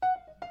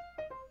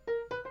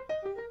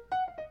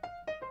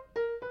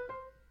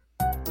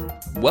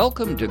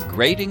Welcome to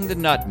Grating the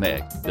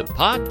Nutmeg, the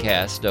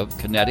podcast of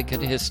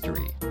Connecticut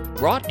history.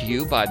 Brought to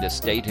you by the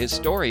State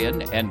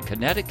Historian and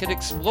Connecticut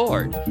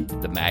Explored,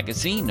 the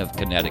magazine of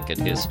Connecticut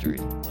history.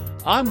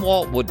 I'm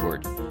Walt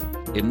Woodward.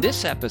 In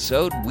this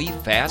episode, we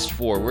fast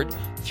forward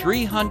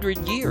 300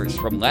 years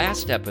from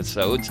last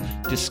episode's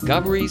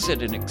discoveries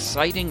at an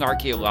exciting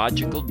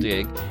archaeological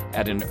dig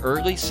at an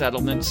early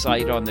settlement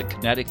site on the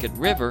Connecticut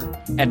River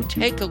and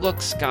take a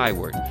look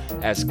skyward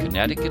as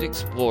Connecticut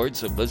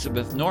Explored's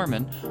Elizabeth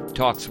Normen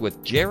talks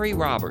with Jerry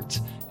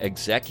Roberts,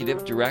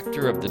 Executive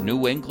Director of the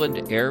New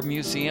England Air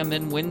Museum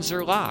in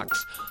Windsor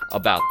Locks,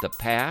 about the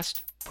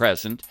past,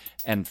 present,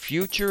 and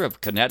future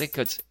of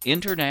Connecticut's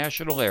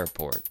International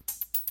Airport.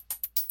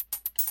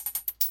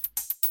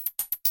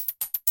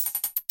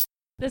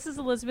 This is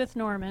Elizabeth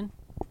Normen,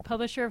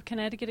 publisher of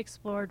Connecticut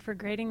Explored for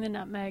Grating the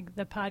Nutmeg,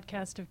 the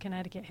podcast of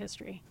Connecticut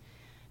history.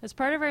 As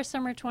part of our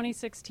summer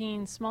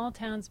 2016 Small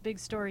Towns Big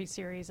Story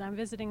series, I'm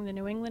visiting the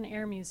New England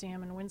Air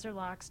Museum in Windsor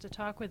Locks to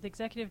talk with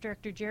Executive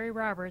Director Jerry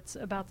Roberts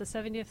about the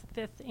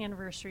 75th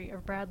anniversary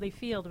of Bradley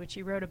Field, which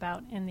he wrote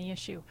about in the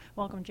issue.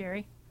 Welcome,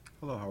 Jerry.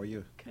 Hello, how are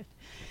you? Good.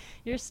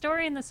 Your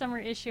story in the summer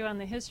issue on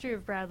the history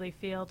of Bradley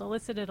Field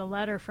elicited a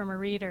letter from a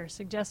reader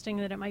suggesting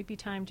that it might be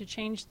time to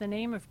change the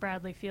name of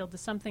Bradley Field to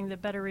something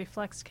that better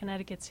reflects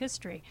Connecticut's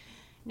history.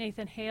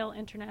 Nathan Hale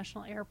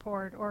International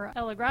Airport or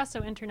El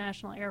Agrasso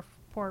International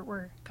Airport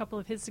were a couple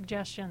of his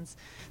suggestions.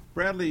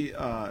 Bradley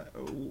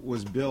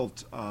was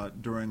built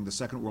during the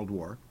Second World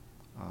War.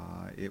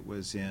 It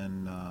was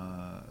in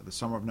the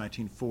summer of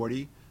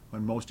 1940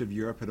 when most of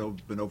Europe had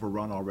been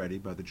overrun already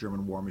by the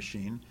German war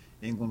machine.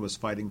 England was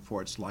fighting for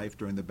its life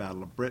during the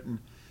Battle of Britain,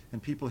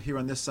 and people here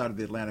on this side of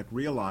the Atlantic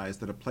realized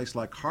that a place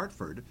like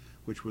Hartford,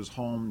 which was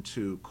home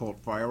to Colt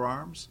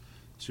Firearms,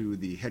 to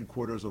the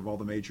headquarters of all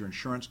the major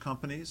insurance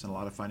companies, and a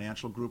lot of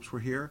financial groups were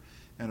here,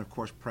 and of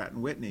course Pratt &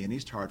 Whitney in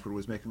East Hartford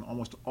was making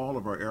almost all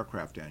of our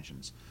aircraft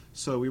engines.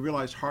 So we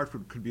realized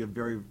Hartford could be a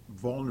very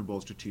vulnerable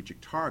strategic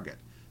target.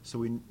 So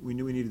we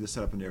knew we needed to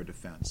set up an air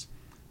defense.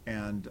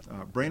 And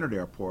Brainerd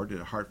Airport,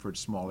 a Hartford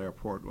small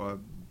airport,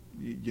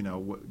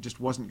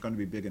 just wasn't going to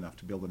be big enough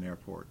to build an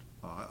airport,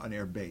 an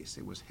air base.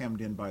 It was hemmed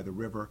in by the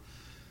river.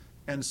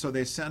 And so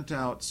they sent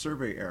out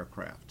survey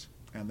aircraft,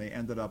 and they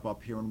ended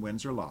up here in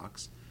Windsor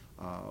Locks,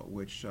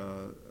 which,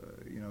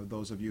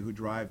 those of you who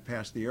drive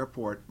past the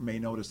airport may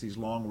notice these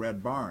long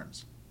red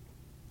barns.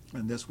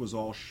 And this was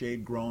all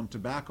shade-grown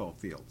tobacco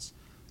fields.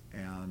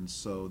 And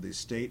so the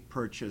state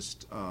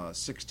purchased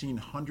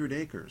 1,600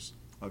 acres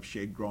of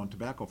shade-grown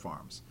tobacco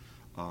farms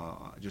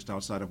just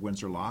outside of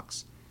Windsor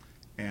Locks,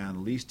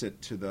 and leased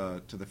it to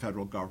the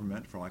federal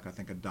government for I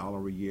think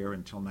 $1 a year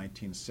until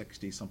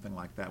 1960, something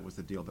like that was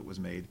the deal that was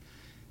made.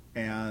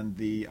 And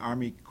the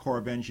Army Corps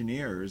of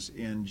Engineers,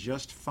 in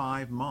just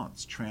 5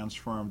 months,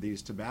 transformed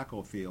these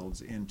tobacco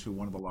fields into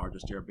one of the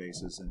largest air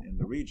bases in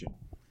the region,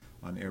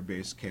 an air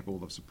base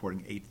capable of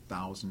supporting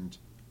 8,000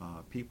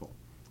 people,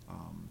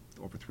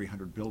 over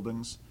 300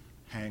 buildings,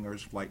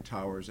 hangars, flight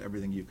towers,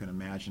 everything you can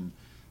imagine.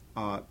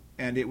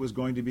 And it was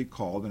going to be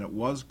called, and it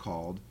was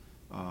called,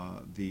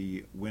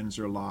 the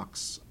Windsor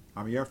Locks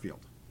Army Airfield.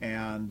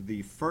 And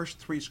the first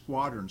 3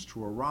 squadrons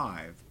to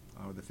arrive,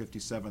 the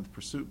 57th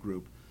Pursuit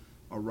Group,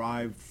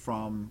 arrived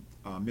from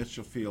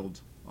Mitchell Field,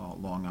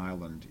 Long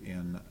Island,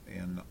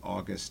 in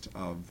August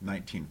of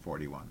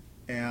 1941.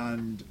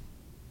 And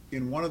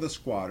in one of the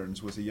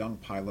squadrons was a young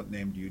pilot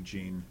named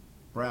Eugene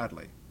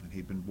Bradley, and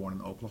he'd been born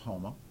in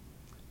Oklahoma.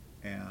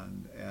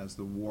 And as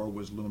the war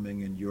was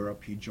looming in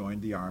Europe, he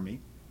joined the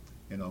Army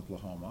in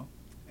Oklahoma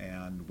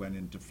and went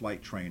into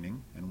flight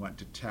training and went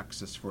to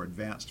Texas for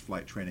advanced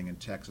flight training in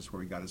Texas,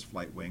 where he got his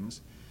flight wings,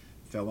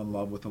 fell in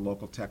love with a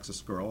local Texas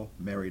girl,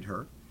 married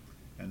her,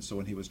 and so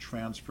when he was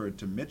transferred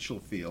to Mitchell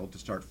Field to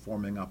start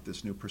forming up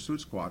this new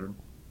pursuit squadron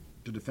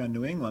to defend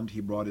New England, he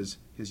brought his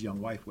young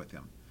wife with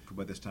him, who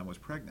by this time was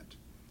pregnant.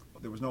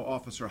 There was no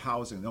officer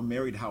housing, no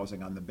married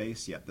housing on the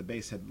base yet. The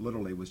base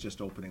was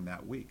just opening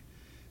that week.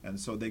 And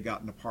so they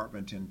got an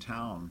apartment in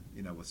town,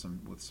 with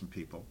some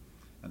people.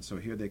 And so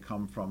here they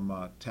come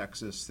from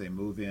Texas, they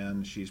move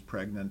in, she's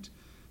pregnant.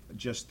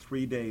 Just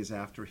 3 days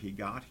after he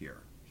got here,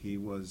 he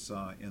was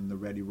in the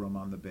ready room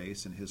on the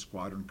base, and his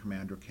squadron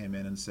commander came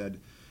in and said,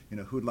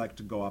 who'd like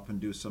to go up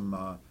and do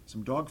some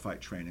dogfight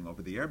training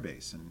over the air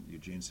base? And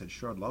Eugene said,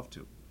 sure, I'd love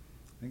to.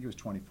 I think he was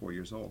 24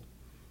 years old.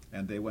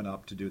 And they went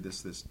up to do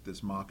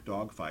this mock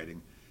dogfighting.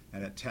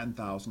 And at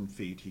 10,000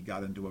 feet, he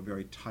got into a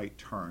very tight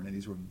turn. And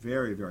these were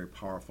very, very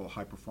powerful,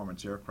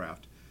 high-performance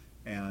aircraft.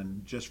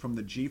 And just from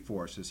the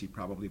G-forces, he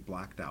probably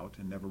blacked out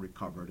and never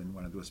recovered and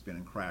went into a spin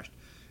and crashed.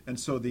 And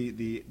so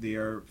the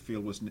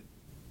airfield was,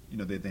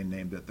 they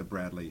named it the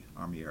Bradley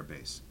Army Air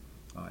Base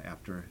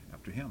after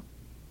him.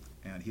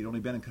 And he'd only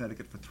been in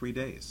Connecticut for 3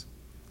 days.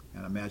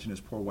 And imagine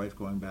his poor wife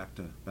going back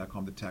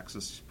home to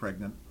Texas,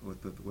 pregnant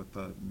with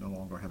no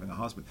longer having a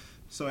husband.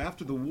 So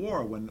after the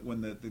war,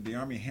 when the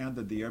Army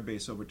handed the air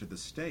base over to the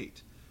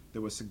state,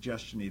 there was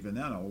suggestion even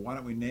then, why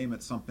don't we name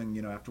it something,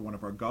 after one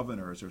of our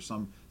governors or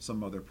some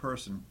other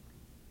person?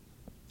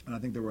 And I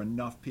think there were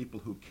enough people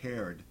who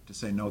cared to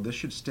say, no, this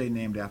should stay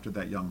named after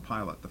that young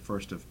pilot, the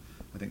first of,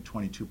 I think,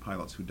 22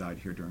 pilots who died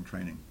here during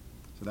training.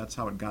 So that's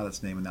how it got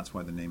its name, and that's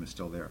why the name is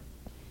still there.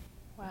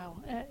 Wow.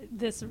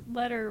 This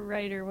letter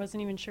writer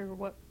wasn't even sure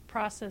what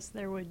process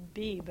there would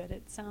be, but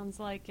it sounds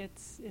like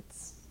it's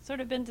sort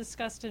of been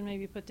discussed and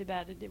maybe put to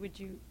bed. Is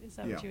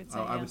that what you would say?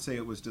 I would say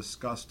it was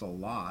discussed a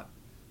lot,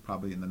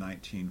 probably in the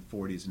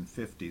 1940s and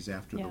 50s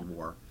after the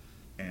war.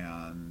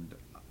 And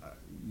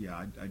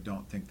I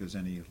don't think there's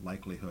any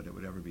likelihood it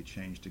would ever be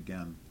changed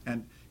again.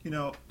 And,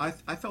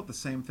 I felt the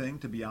same thing,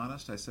 to be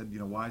honest. I said,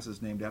 why is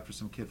this named after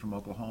some kid from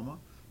Oklahoma?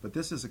 But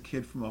this is a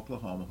kid from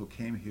Oklahoma who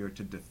came here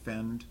to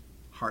defend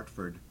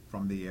Hartford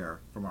from the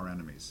air, from our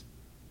enemies.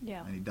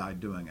 Yeah. And he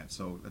died doing it,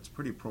 so that's a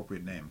pretty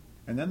appropriate name.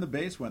 And then the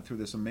base went through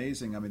this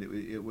amazing,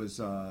 it was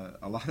a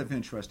lot of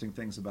interesting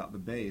things about the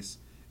base.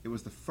 It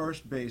was the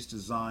first base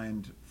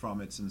designed from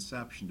its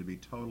inception to be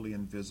totally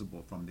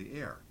invisible from the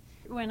air.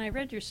 When I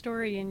read your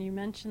story and you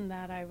mentioned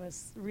that, I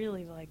was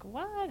really like,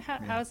 what?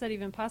 How is that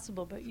even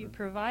possible? But you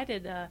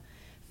provided a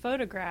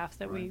photograph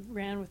that we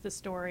ran with the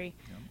story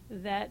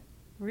that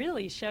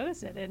really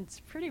shows it, and it's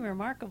pretty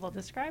remarkable.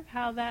 Describe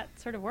how that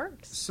sort of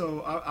works.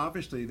 So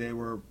obviously they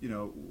were,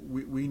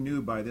 we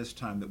knew by this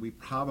time that we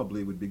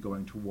probably would be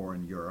going to war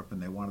in Europe, and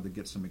they wanted to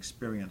get some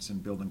experience in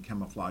building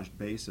camouflaged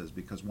bases,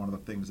 because one of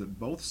the things that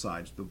both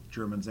sides, the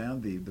Germans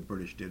and the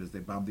British, did is they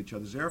bombed each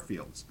other's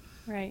airfields.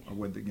 Right.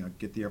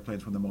 Get the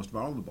airplanes when they're most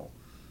vulnerable.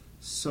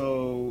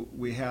 So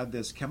we had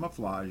this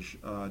camouflage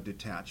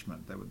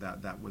detachment.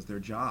 That was their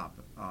job,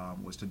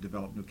 was to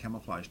develop new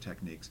camouflage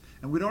techniques.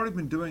 And we'd already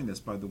been doing this,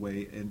 by the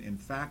way, in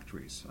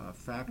factories.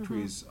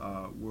 Factories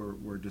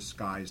were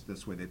disguised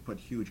this way. They put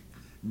huge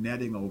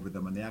netting over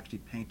them, and they actually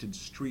painted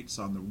streets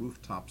on the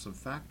rooftops of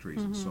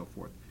factories and so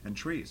forth, and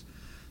trees.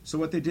 So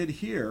what they did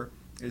here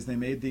is they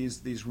made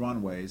these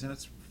runways, and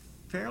it's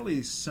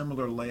fairly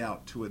similar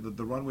layout to it.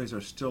 The runways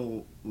are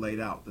still laid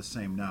out the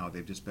same now.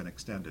 They've just been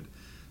extended.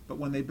 But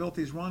when they built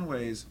these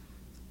runways,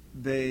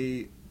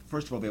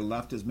 first of all, they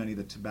left as many of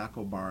the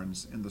tobacco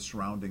barns in the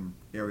surrounding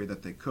area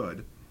that they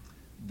could.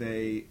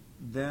 They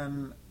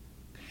then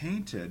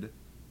painted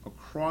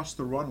across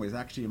the runways,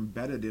 actually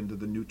embedded into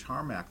the new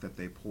tarmac that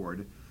they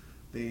poured,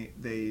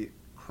 they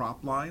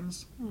crop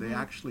lines. They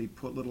actually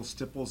put little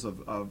stipples of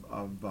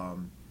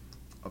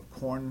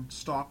corn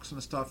stalks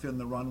and stuff in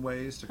the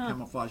runways to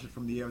camouflage it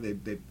from the air.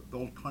 The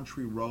old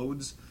country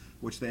roads,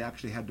 which they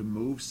actually had to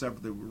move,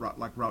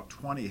 like Route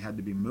 20 had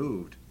to be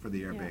moved for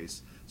the air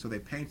base. So they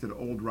painted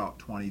old Route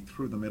 20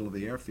 through the middle of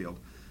the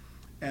airfield.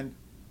 And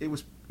it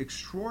was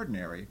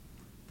extraordinary.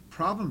 The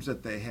problems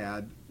that they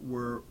had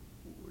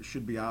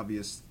should be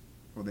obvious,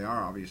 or they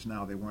are obvious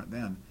now, they weren't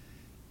then,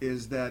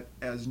 is that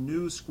as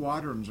new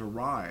squadrons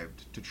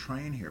arrived to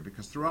train here,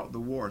 because throughout the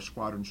war,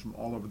 squadrons from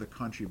all over the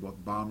country, both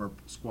bomber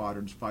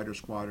squadrons, fighter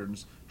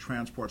squadrons,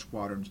 transport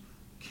squadrons,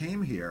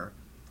 came here,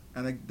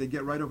 and they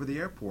get right over the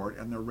airport,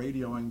 and they're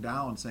radioing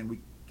down saying,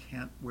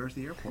 where's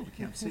the airport? We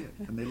can't see it.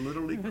 And they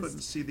literally couldn't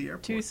see the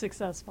airport. Too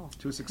successful.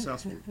 Too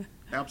successful.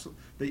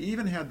 Absolutely. They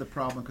even had the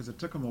problem, because it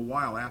took them a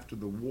while after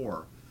the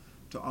war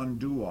to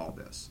undo all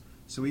this.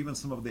 So even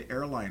some of the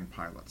airline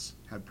pilots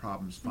had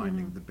problems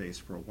finding the base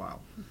for a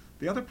while.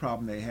 The other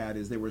problem they had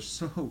is they were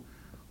so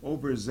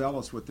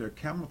overzealous with their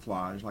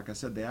camouflage. Like I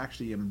said, they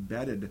actually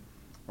embedded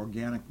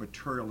organic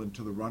material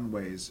into the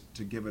runways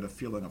to give it a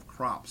feeling of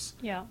crops.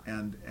 Yeah.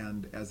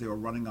 And as they were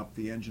running up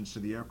the engines to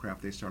the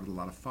aircraft, they started a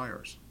lot of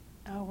fires.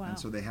 Oh, wow. And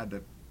so they had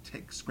to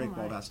scrape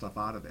all that stuff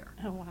out of there.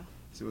 Oh, wow.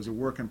 So it was a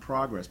work in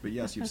progress. But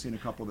yes, you've seen a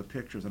couple of the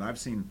pictures, and I've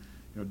seen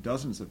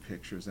dozens of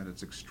pictures, and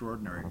it's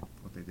extraordinary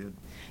what they did.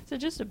 So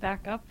just to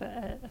back up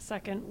a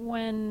second,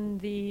 when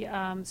the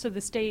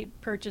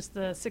state purchased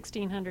the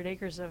 1,600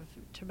 acres of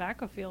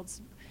tobacco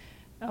fields,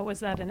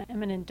 was that an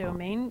eminent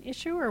domain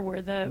issue, or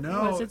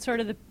was it sort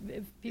of the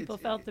people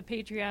felt the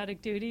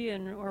patriotic duty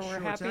or were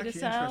happy to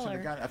sell?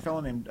 A fellow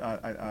named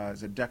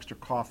is it Dexter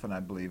Coffin, I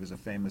believe, is a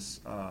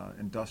famous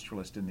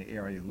industrialist in the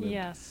area who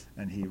lived,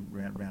 and he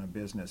ran a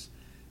business,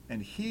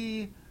 and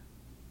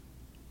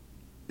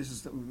this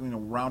is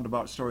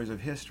roundabout stories of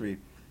history.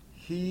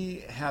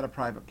 He had a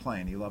private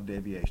plane. He loved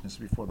aviation. This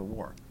was before the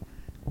war.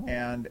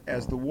 And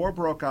as the war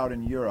broke out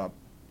in Europe,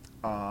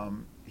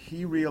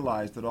 he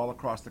realized that all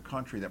across the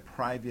country that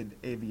private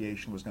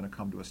aviation was going to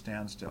come to a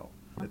standstill,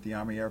 that the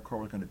Army Air Corps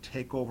was going to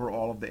take over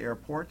all of the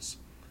airports,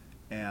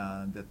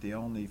 and that the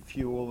only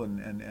fuel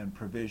and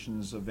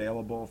provisions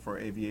available for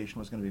aviation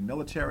was going to be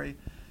military.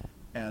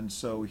 And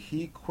so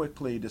he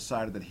quickly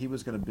decided that he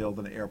was going to build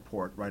an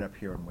airport right up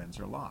here in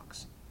Windsor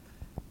Locks.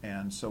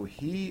 And so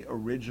he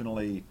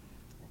originally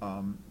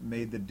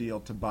made the deal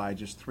to buy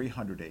just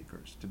 300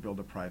 acres to build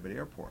a private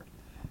airport.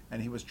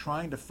 And he was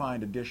trying to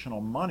find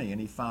additional money,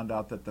 and he found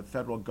out that the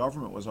federal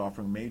government was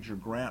offering major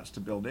grants to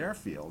build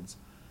airfields,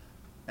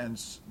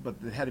 but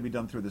it had to be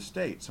done through the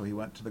state. So he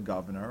went to the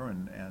governor,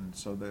 and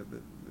so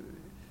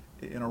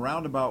in a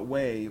roundabout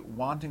way,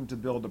 wanting to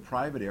build a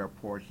private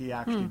airport, he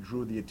actually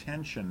drew the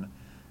attention,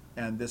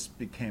 and this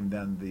became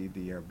then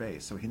the air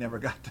base. So he never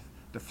got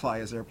to fly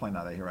his airplane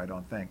out of here, I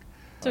don't think.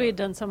 So he had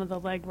done some of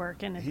the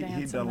legwork in advance.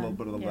 He'd done a little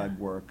bit of the yeah,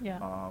 legwork,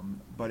 yeah.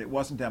 But it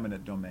wasn't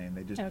eminent domain.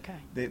 They just Okay.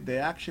 they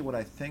actually, what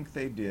I think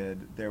they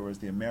did, there was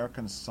the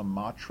American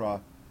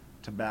Sumatra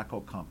Tobacco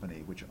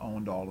Company, which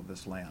owned all of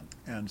this land,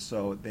 and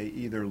so they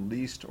either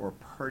leased or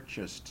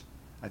purchased.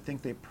 I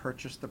think they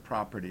purchased the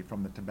property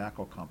from the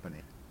tobacco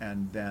company,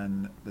 and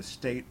then the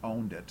state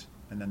owned it,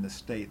 and then the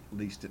state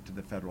leased it to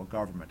the federal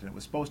government, and it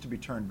was supposed to be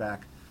turned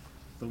back.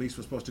 The lease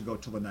was supposed to go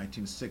till the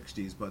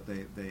 1960s, but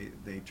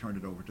they turned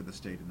it over to the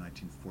state in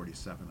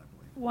 1947, I believe.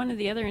 One of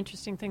the other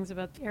interesting things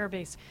about the air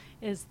base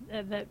is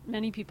that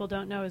many people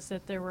don't know is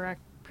that there were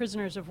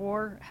prisoners of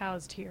war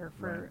housed here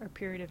for Right. a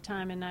period of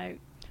time. And I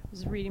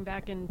was reading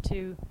back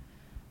into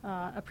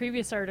a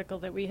previous article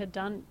that we had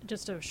done,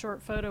 just a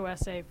short photo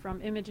essay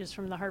from images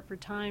from the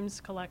Hartford Times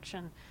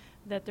collection,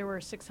 that there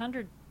were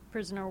 600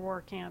 prisoner of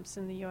war camps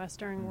in the U.S.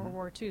 during World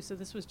War II. So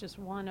this was just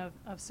one of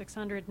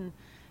 600, and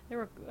there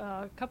were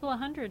a couple of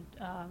hundred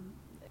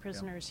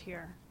prisoners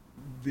here.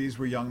 These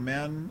were young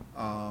men.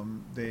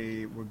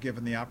 They were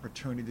given the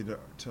opportunity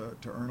to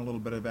earn a little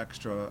bit of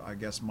extra, I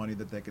guess, money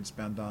that they could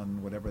spend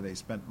on whatever they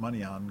spent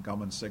money on,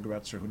 gum and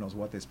cigarettes, or who knows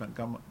what they spent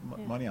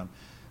money on,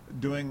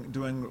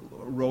 doing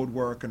road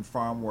work and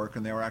farm work,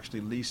 and they were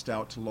actually leased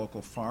out to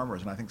local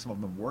farmers, and I think some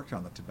of them worked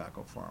on the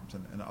tobacco farms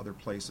and other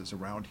places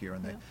around here,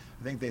 and I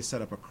think they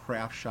set up a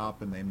craft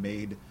shop, and they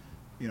made,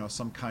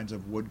 some kinds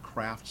of wood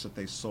crafts that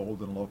they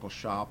sold in local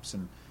shops,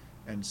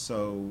 and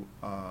so,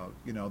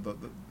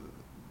 the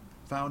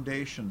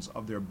foundations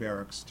of their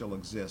barracks still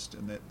exist,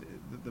 and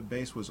the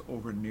base was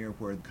over near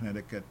where the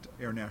Connecticut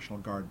Air National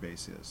Guard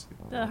base is.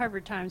 The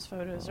Harvard Times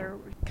photos are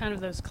kind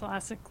of those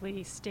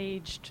classically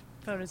staged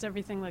photos.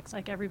 Everything looks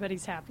like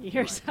everybody's happy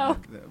here. Right. So,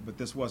 but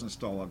this wasn't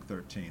Stalag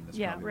 13. This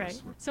yeah, probably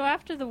right. was. So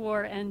after the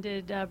war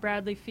ended,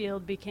 Bradley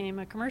Field became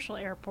a commercial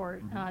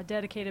airport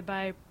dedicated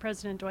by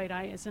President Dwight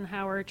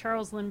Eisenhower,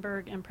 Charles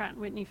Lindbergh, and Pratt &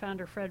 Whitney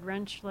founder Fred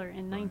Rentschler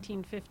in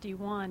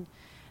 1951.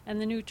 And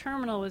the new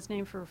terminal was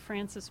named for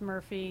Francis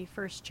Murphy,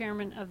 first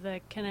chairman of the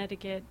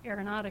Connecticut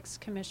Aeronautics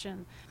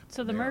Commission.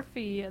 So the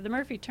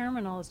Murphy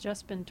terminal has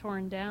just been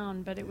torn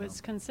down, but it was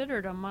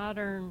considered a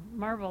modern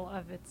marvel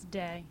of its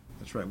day.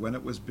 That's right. When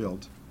it was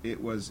built, it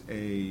was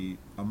a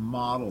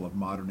model of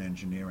modern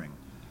engineering.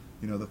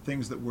 The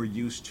things that we're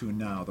used to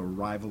now, the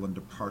arrival and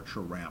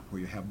departure ramp,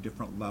 where you have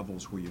different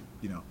levels, where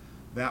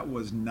that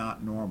was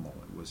not normal.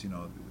 It was,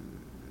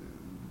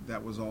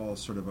 that was all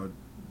sort of a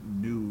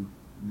new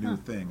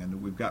thing,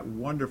 and we've got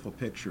wonderful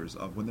pictures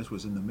of when this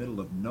was in the middle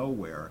of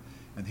nowhere,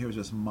 and here's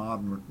this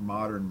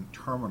modern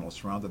terminal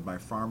surrounded by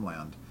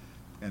farmland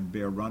and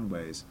bare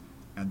runways,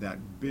 and that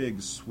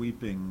big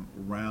sweeping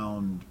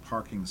round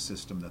parking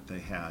system that they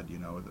had,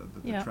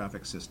 the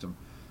traffic system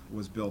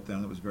was built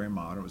then. It was very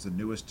modern. It was the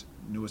newest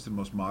and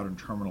most modern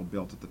terminal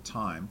built at the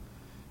time,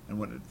 and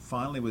when it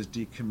finally was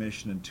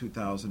decommissioned in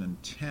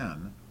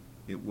 2010,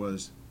 it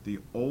was the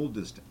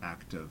oldest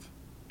active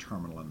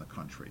terminal in the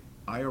country.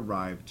 I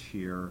arrived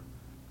here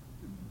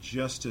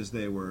just as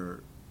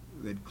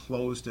they'd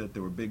closed it.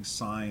 There were big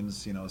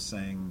signs,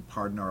 saying,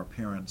 "Pardon our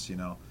appearance,"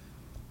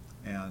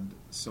 and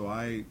so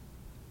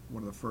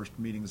one of the first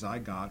meetings I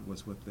got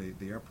was with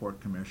the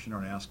airport commissioner,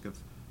 and asked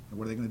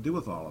what are they going to do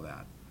with all of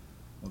that?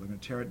 Well, they're going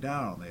to tear it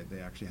down.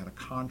 They actually had a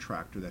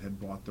contractor that had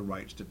bought the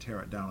rights to tear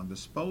it down and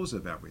dispose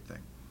of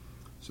everything.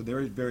 So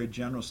they very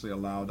generously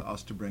allowed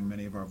us to bring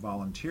many of our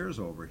volunteers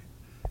over,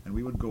 and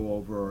we would go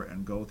over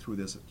and go through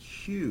this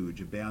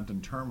huge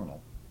abandoned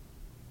terminal,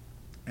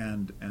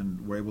 and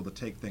were able to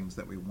take things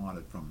that we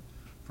wanted, from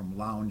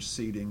lounge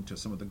seating to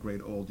some of the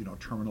great old,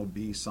 Terminal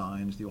B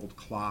signs, the old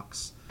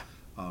clocks,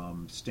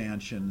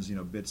 stanchions,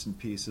 bits and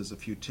pieces, a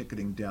few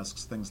ticketing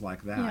desks, things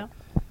like that.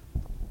 Yeah.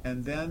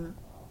 And then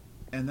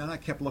I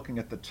kept looking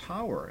at the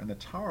tower, and the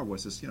tower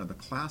was this, the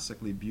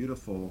classically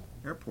beautiful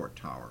airport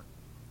tower.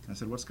 And I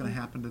said, what's going to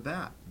happen to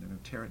that? They're going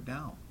to tear it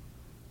down.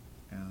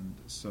 And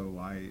so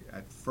I,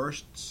 at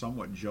first,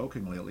 somewhat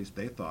jokingly, at least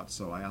they thought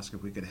so, I asked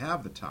if we could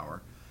have the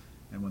tower.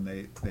 And when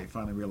they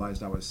finally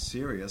realized I was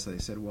serious, they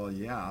said, well,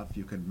 yeah, if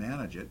you can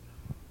manage it.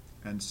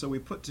 And so we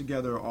put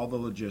together all the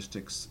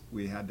logistics.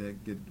 We'd have to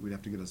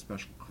get a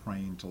special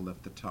crane to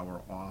lift the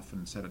tower off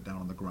and set it down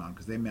on the ground,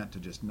 because they meant to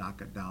just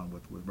knock it down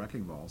with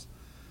wrecking balls.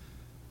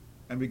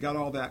 And we got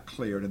all that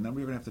cleared, and then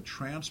we were going to have to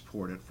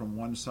transport it from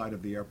one side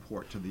of the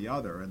airport to the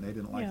other, and they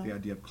didn't like the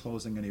idea of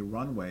closing any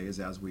runways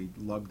as we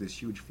lugged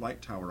this huge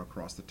flight tower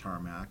across the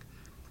tarmac.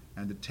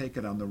 And to take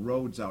it on the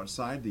roads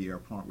outside the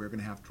airport, we were going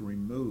to have to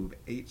remove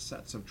 8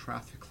 sets of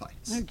traffic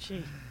lights. Oh,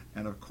 gee.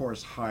 And of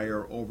course,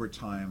 hire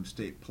overtime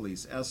state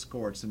police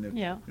escorts, and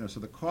so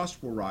the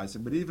costs were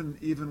rising. But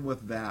even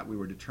with that, we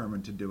were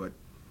determined to do it.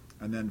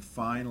 And then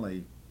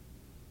finally,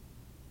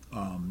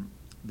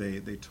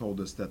 they told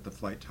us that the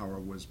flight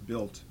tower was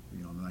built,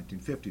 in the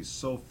 1950s,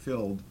 so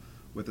filled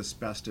with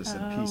asbestos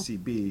and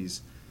PCBs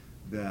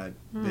that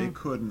they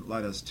couldn't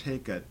let us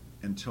take it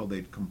until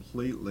they'd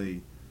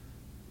completely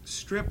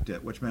stripped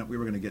it, which meant we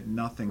were going to get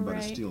nothing but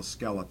a steel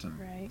skeleton.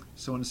 Right.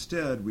 So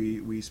instead,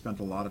 we spent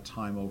a lot of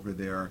time over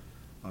there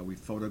We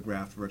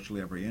photographed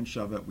virtually every inch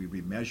of it. We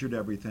remeasured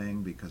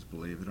everything because,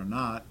 believe it or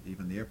not,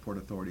 even the airport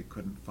authority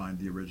couldn't find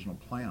the original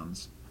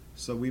plans.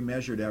 So we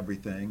measured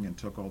everything and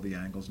took all the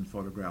angles and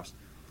photographs.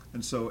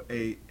 And so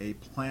a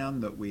plan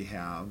that we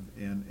have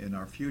in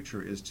our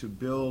future is to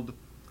build,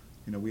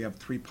 we have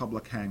 3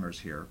 public hangars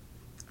here,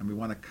 and we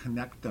want to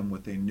connect them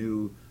with a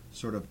new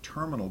sort of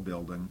terminal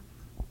building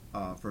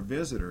for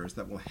visitors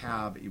that will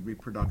have a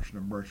reproduction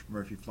of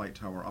Murphy Flight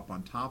Tower up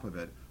on top of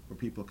it, where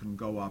people can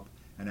go up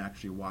and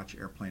actually watch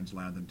airplanes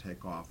land and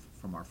take off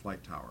from our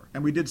flight tower.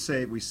 And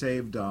we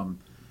saved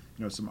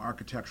some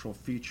architectural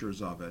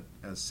features of it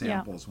as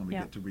samples. When we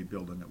get to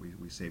rebuilding it,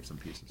 we save some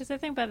pieces. Because I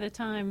think by the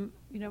time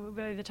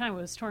it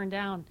was torn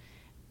down,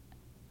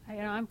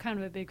 I'm kind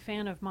of a big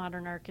fan of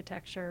modern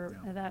architecture.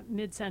 Yeah. That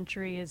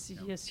mid-century is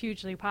just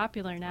hugely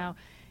popular now.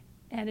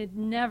 And it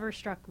never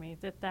struck me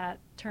that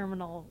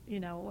terminal,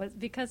 was,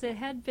 because it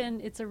had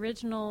been, its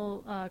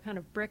original kind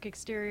of brick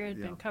exterior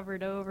had been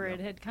covered over.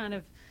 It had kind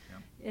of,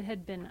 it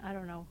had been,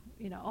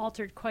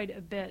 altered quite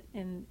a bit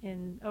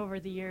in over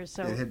the years.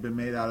 So it had been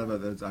made out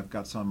of I've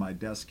got some on my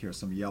desk here,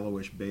 some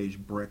yellowish beige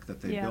brick that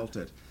they built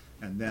it.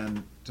 And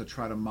then to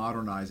try to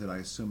modernize it, I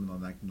assume in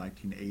the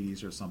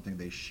 1980s or something,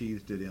 they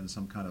sheathed it in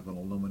some kind of an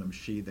aluminum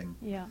sheathing.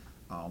 Yeah.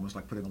 Almost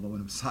like putting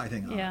aluminum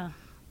siding on it. Yeah.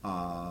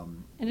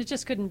 And it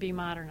just couldn't be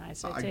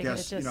modernized. I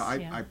guess,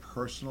 I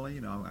personally,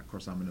 of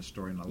course I'm an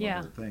historian, I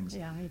love other things.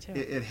 Yeah, me too.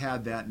 It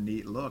had that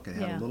neat look. It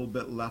had a little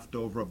bit left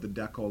over of the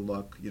deco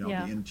look.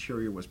 The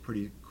interior was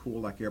pretty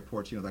cool, like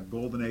airports, that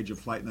golden age of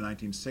flight in the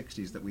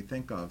 1960s that we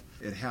think of.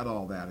 It had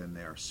all that in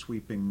there.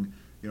 Sweeping,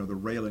 the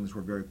railings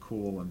were very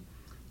cool. And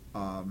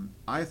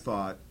I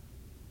thought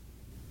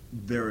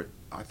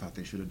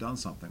they should have done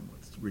something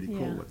really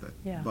cool with it.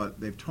 Yeah. But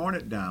they've torn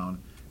it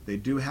down. They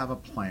do have a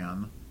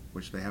plan,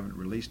 which they haven't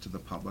released to the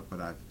public,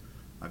 but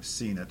I've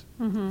seen it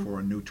for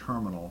a new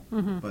terminal.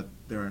 But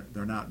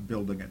they're not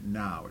building it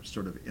now. It's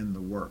sort of in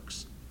the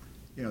works.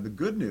 The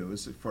good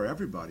news for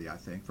everybody, I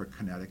think, for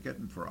Connecticut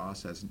and for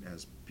us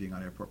as being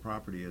on airport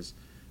property, is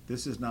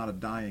this is not a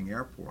dying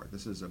airport.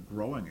 This is a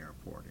growing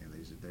airport.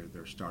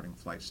 They're starting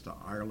flights to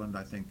Ireland,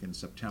 I think, in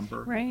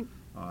September. Right.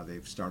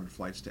 They've started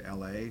flights to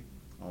L.A.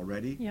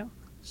 already. Yep.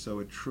 So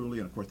it truly,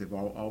 and of course they've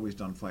always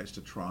done flights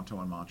to Toronto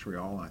and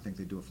Montreal, and I think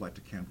they do a flight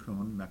to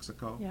Cancun,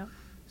 Mexico. Yeah.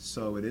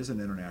 So it is an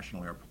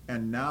international airport.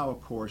 And now,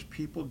 of course,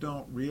 people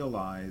don't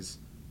realize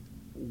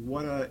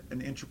what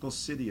an integral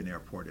city an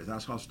airport is.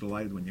 That's why I was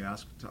delighted when you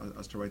asked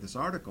us to write this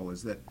article,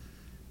 is that,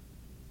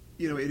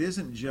 it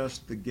isn't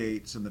just the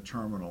gates and the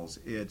terminals.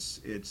 It's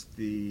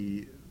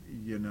the,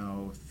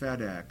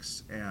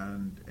 FedEx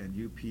and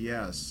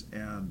UPS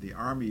and the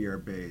Army Air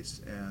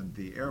Base and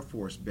the Air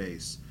Force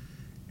Base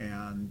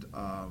and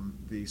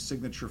the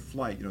signature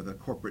flight, the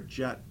corporate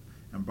jet,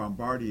 and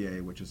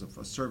Bombardier, which is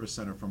a service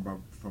center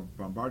from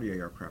Bombardier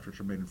aircraft,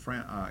 which are made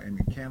in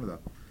Canada.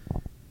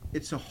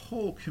 It's a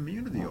whole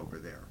community over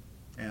there.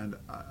 And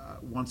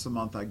once a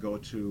month I go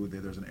to,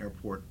 there's an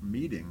airport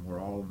meeting where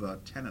all the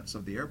tenants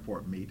of the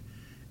airport meet,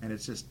 and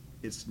it's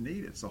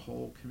neat. It's a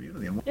whole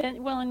community.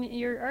 In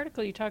your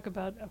article you talk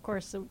about, of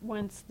course,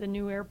 once the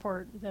new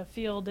airport, the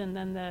field, and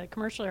then the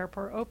commercial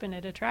airport opened,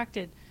 it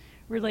attracted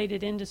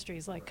related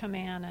industries like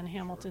Command and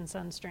Hamilton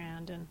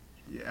Sundstrand. And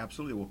yeah,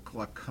 absolutely.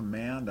 Well,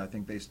 Command, I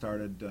think they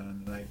started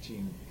in the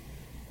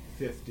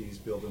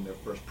 1950s building their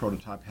first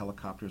prototype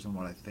helicopters in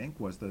what I think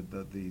was the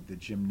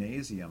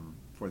gymnasium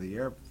for the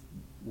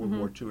World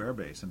War II Air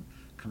Base. And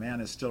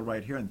Command is still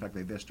right here. In fact,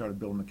 they started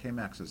building the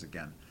K-Maxes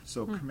again.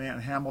 So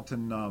Command,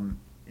 Hamilton,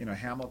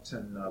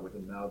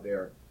 within now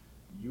their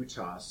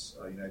UTAS,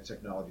 United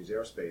Technologies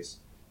Aerospace,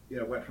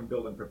 went from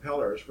building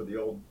propellers for the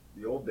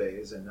old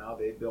days, and now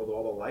they build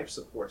all the life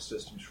support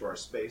systems for our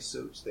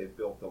spacesuits. They've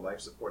built the life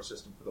support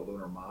system for the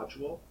lunar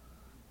module.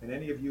 And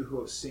any of you who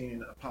have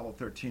seen Apollo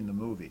 13, the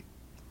movie,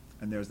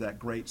 and there's that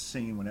great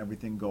scene when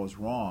everything goes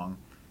wrong,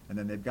 and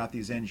then they've got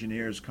these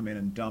engineers come in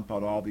and dump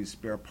out all these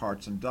spare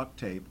parts and duct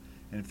tape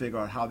and figure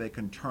out how they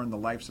can turn the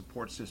life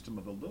support system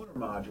of the lunar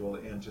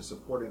module into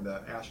supporting the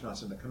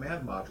astronauts in the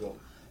command module.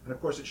 And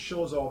of course it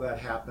shows all that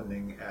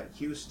happening at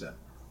Houston.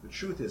 The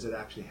truth is it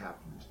actually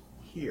happened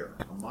here,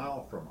 a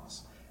mile from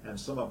us. And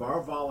some of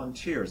our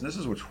volunteers, and this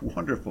is what's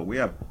wonderful, we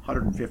have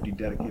 150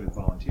 dedicated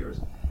volunteers,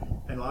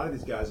 and a lot of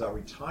these guys are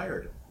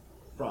retired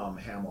from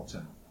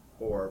Hamilton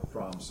or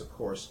from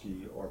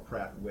Sikorsky or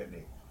Pratt &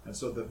 Whitney. And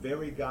so the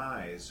very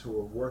guys who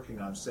are working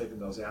on saving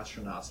those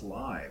astronauts'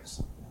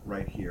 lives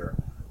right here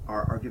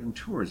are giving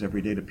tours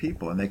every day to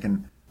people.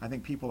 And I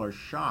think people are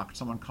shocked.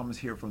 Someone comes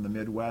here from the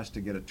Midwest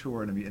to get a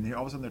tour, and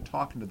all of a sudden they're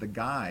talking to the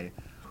guy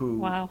who,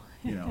 wow.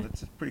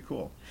 It's pretty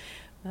cool.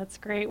 That's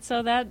great.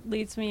 So that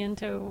leads me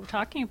into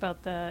talking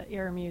about the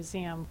Air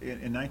Museum.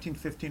 In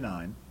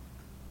 1959,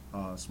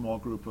 a small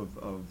group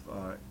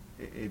of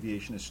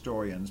aviation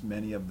historians,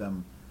 many of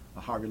them,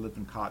 Harvey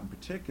Lippincott in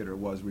particular,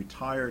 was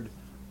retired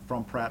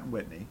from Pratt &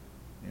 Whitney.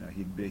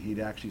 He'd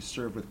actually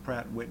served with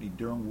Pratt & Whitney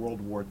during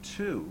World War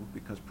II,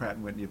 because Pratt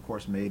 & Whitney, of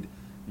course, made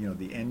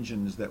the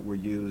engines that were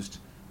used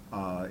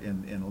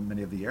in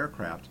many of the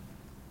aircraft.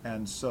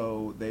 And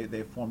so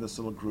they formed this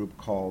little group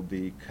called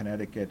the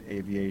Connecticut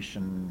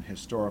Aviation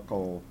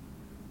Historical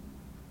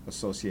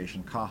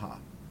Association, CAHA.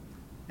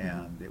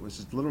 And it was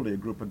just literally a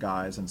group of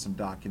guys and some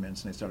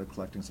documents, and they started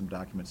collecting some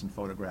documents and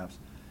photographs.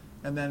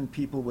 And then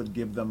people would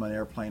give them an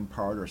airplane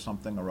part or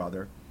something or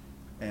other,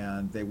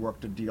 and they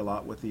worked a deal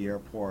out with the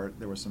airport.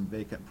 There was some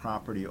vacant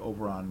property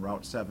over on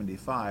Route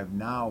 75,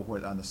 now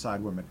where, on the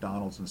side where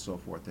McDonald's and so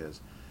forth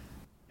is.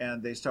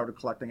 And they started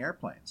collecting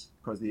airplanes,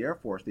 because the Air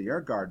Force, the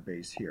Air Guard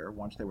base here,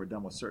 once they were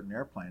done with certain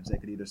airplanes, they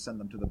could either send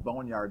them to the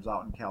boneyards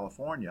out in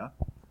California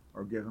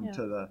or give them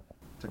to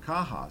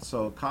CAHA.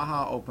 So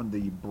CAHA opened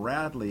the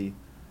Bradley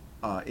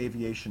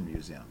Aviation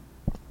Museum,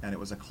 and it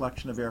was a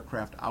collection of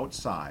aircraft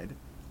outside,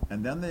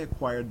 and then they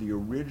acquired the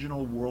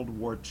original World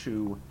War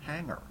II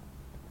hangar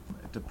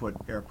to put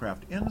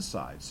aircraft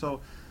inside. So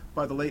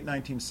by the late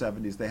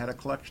 1970s, they had a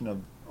collection of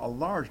a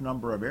large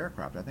number of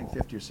aircraft, I think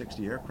 50 or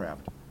 60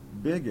 aircraft,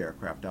 big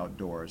aircraft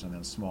outdoors and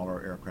then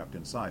smaller aircraft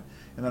inside.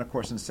 And then, of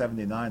course, in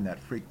 79, that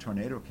freak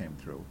tornado came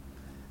through,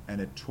 and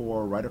it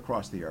tore right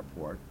across the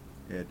airport.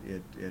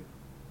 It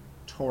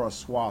tore a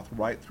swath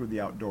right through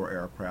the outdoor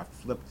aircraft,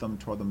 flipped them,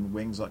 tore them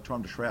wings, tore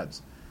them to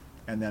shreds,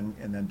 and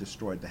then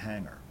destroyed the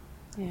hangar.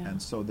 Yeah.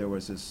 And so there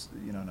was this,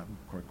 and of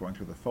course, going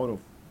through the photo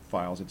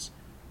files,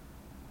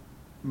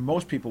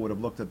 most people would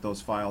have looked at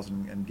those files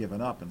and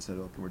given up and said,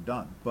 okay, we're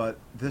done. But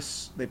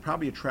they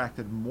probably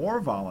attracted more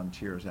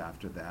volunteers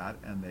after that,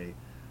 and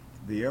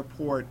the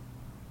airport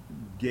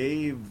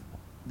gave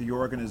the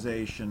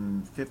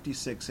organization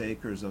 56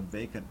 acres of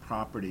vacant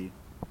property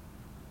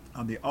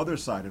on the other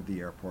side of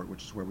the airport,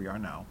 which is where we are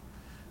now.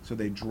 So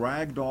they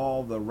dragged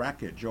all the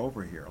wreckage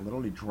over here,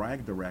 literally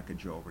dragged the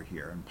wreckage over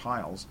here in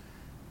piles.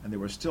 And there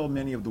were still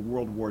many of the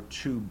World War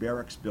II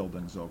barracks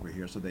buildings over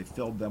here, so they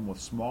filled them with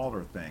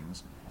smaller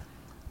things.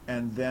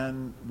 And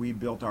then we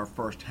built our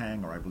first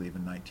hangar, I believe,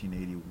 in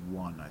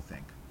 1981, I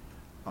think.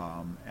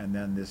 And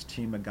then this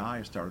team of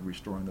guys started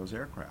restoring those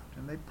aircraft.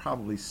 And they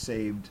probably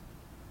saved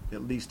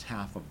at least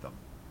half of them.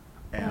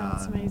 And,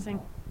 that's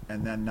amazing.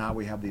 And then now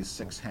we have these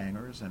 6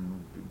 hangars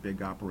and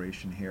big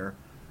operation here.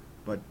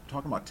 But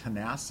talking about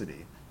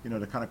tenacity,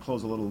 to kind of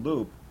close a little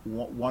loop,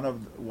 one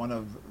of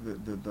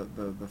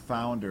the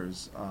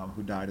founders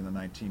who died in the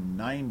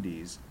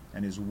 1990s,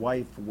 and his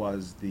wife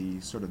was the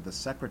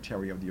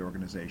secretary of the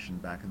organization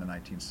back in the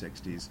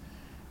 1960s,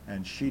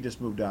 and she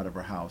just moved out of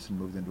her house and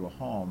moved into a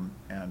home,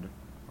 and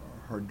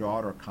her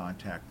daughter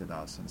contacted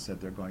us and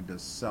said they're going to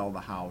sell the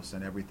house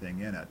and everything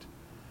in it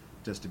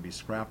just to be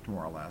scrapped,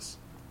 more or less.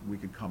 We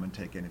could come and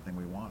take anything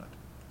we wanted.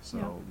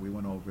 So we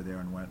went over there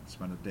and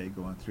spent a day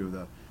going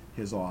through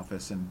his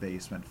office and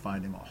basement,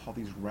 finding all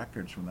these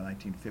records from the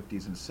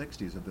 1950s and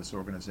 60s of this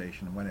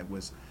organization when it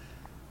was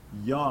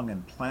young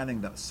and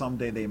planning that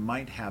someday they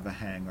might have a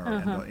hangar.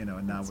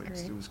 And now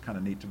it was kind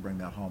of neat to bring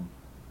that home.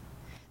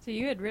 So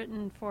you had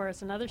written for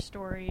us another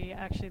story,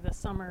 actually the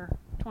summer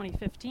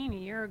 2015, a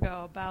year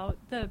ago, about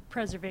the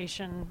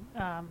preservation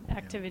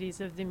activities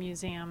of the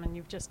museum, and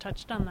you've just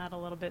touched on that a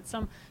little bit.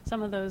 Some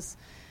of those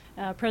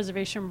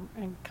preservation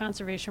and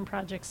conservation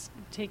projects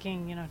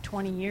taking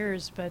 20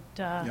 years, but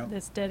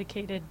this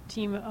dedicated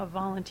team of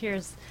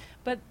volunteers.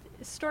 But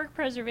historic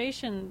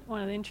preservation,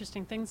 one of the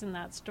interesting things in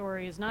that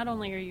story is not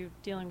only are you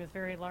dealing with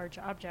very large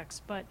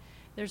objects, but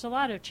there's a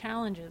lot of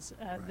challenges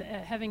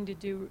having to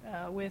do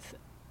with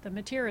the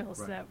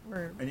materials that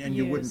were and used.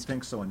 You wouldn't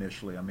think so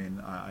initially. I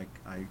mean, I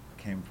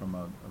came from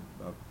a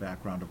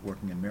background of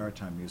working in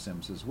maritime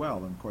museums as well,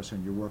 and of course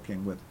when you're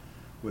working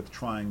with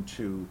trying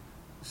to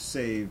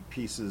save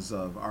pieces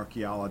of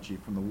archaeology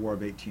from the War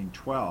of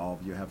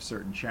 1812, you have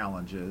certain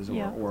challenges,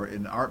 or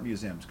in art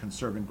museums,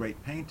 conserving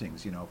great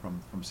paintings,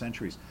 from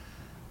centuries.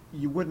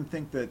 You wouldn't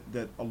think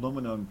that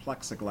aluminum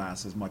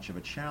plexiglass is much of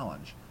a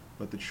challenge,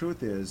 but the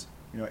truth is,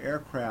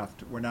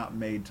 aircraft were not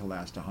made to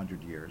last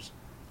 100 years,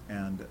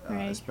 and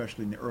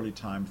especially in the early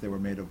times, they were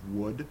made of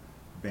wood,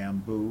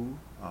 bamboo,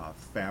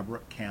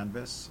 fabric,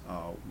 canvas,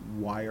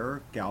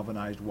 wire,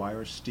 galvanized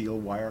wire, steel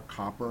wire,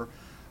 copper,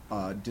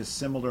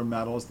 dissimilar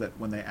metals that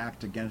when they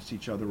act against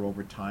each other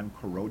over time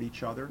corrode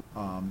each other.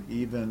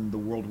 Even the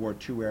World War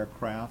II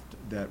aircraft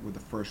that were the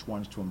first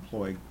ones to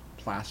employ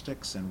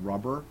plastics and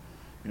rubber,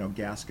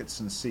 gaskets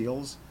and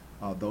seals,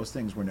 those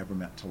things were never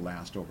meant to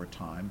last over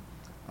time,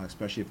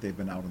 especially if they've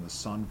been out in the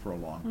sun for a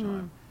long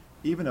time.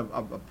 Even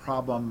a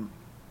problem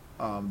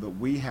that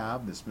we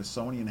have, the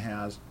Smithsonian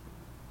has,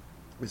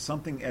 is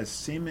something as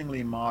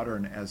seemingly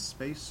modern as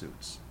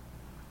spacesuits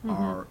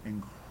are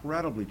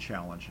incredibly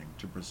challenging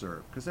to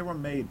preserve because they were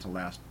made to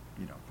last,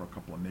 for a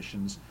couple of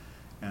missions,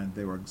 and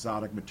they were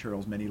exotic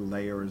materials, many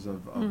layers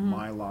of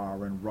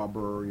mylar and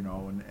rubber,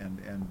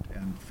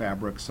 and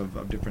fabrics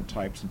of different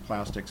types and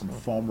plastics and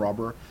foam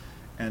rubber,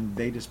 and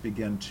they just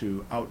begin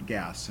to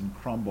outgas and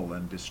crumble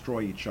and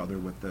destroy each other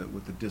with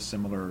the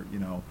dissimilar,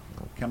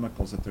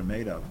 chemicals that they're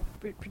made of.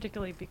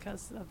 Particularly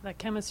because of the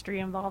chemistry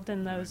involved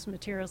in those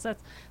materials.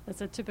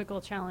 That's a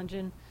typical challenge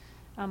in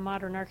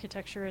modern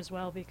architecture as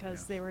well, because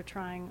Yes. they were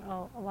trying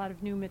a lot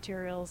of new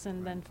materials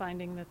and then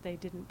finding that they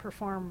didn't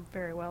perform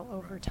very well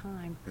over Right.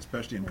 time.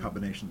 Especially in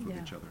combinations with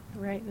each other.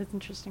 Right, that's an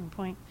interesting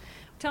point.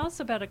 Tell us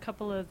about a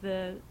couple of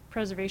the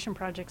preservation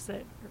projects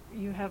that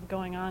you have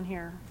going on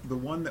here. The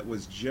one that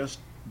was just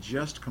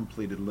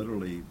completed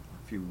literally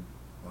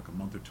like a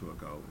month or two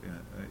ago,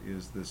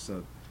 is this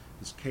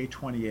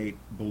K-28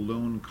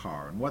 balloon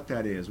car. And what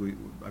that is,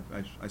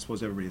 I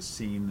suppose everybody has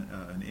seen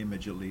an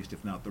image, at least,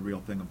 if not the real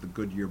thing, of the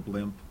Goodyear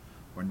blimp,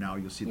 or now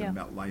you'll see the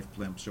MetLife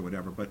blimps or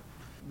whatever. But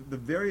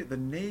the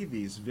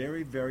Navy's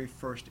very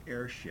first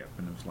airship,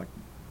 and it was like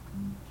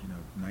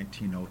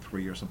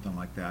 1903 or something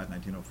like that,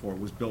 1904,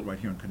 was built right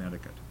here in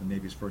Connecticut. The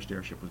Navy's first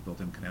airship was built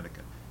in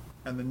Connecticut.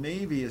 And the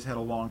Navy has had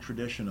a long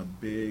tradition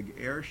of big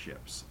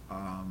airships.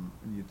 And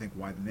you'd think,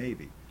 why the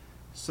Navy?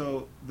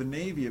 So the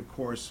Navy, of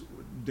course,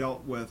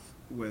 dealt with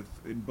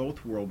in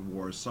both World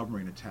Wars,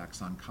 submarine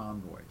attacks on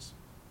convoys.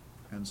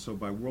 And so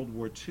by World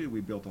War II,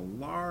 we built a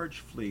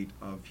large fleet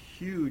of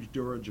huge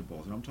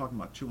dirigibles, and I'm talking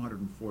about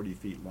 240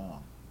 feet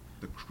long.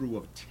 The crew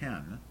of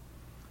 10,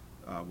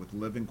 with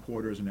living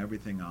quarters and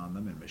everything on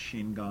them, and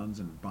machine guns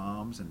and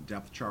bombs and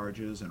depth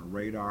charges and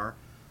radar.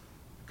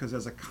 Because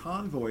as a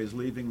convoy is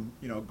leaving,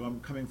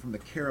 coming from the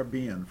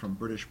Caribbean, from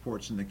British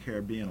ports in the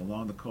Caribbean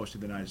along the coast of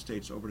the United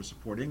States over to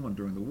support England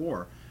during the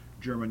war,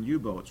 German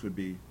U-boats would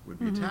be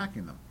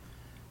attacking them.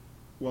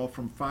 Well,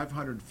 from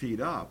 500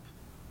 feet up,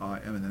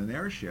 in an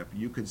airship,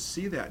 you could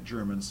see that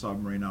German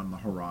submarine on the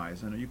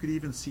horizon, and you could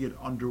even see it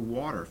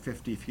underwater,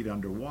 50 feet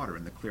underwater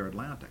in the clear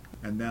Atlantic.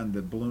 And then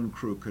the balloon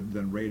crew could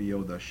then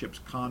radio the ship's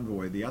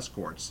convoy, the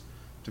escorts,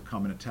 to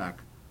come and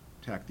attack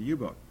the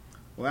U-boat.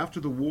 Well, after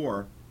the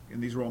war,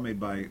 and these were all made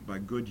by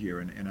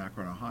Goodyear in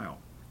Akron, Ohio.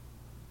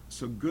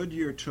 So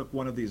Goodyear took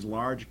one of these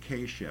large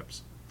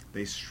K-ships.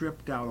 They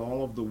stripped out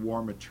all of the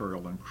war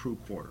material and crew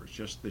quarters,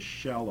 just the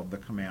shell of the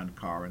command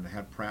car, and they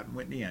had Pratt &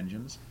 Whitney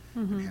engines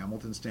and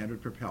Hamilton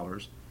standard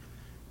propellers.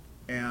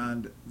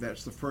 And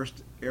that's the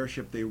first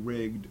airship they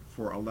rigged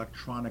for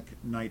electronic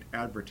night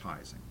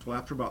advertising. So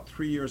after about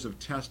 3 years of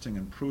testing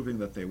and proving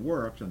that they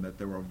worked and that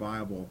they were a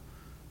viable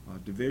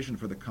division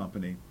for the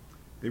company,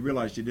 they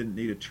realized you didn't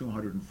need a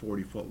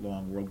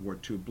 240-foot-long World War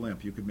II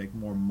blimp. You could make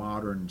more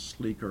modern,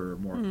 sleeker,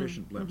 more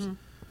efficient blimps.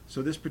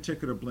 So this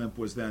particular blimp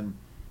was then,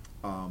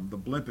 the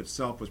blimp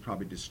itself was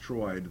probably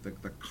destroyed.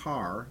 The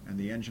car and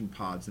the engine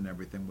pods and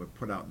everything were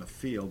put out in the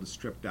field,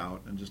 stripped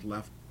out, and just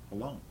left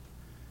alone.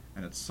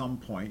 And at some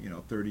point,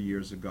 30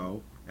 years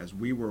ago, as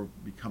we were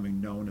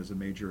becoming known as a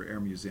major air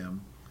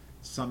museum,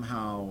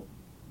 somehow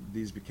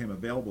these became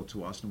available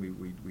to us, and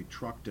we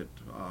trucked it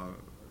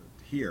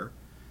here.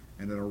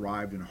 And it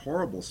arrived in a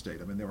horrible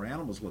state. I mean, there were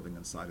animals living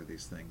inside of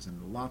these things,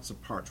 and lots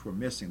of parts were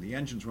missing. The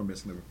engines were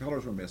missing, the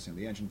propellers were missing,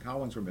 the engine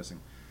cowlings were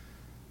missing.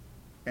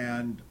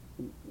 And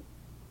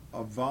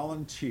a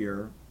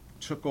volunteer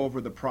took over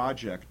the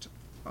project.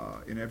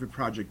 And every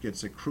project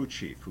gets a crew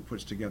chief who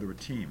puts together a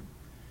team.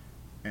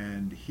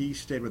 And he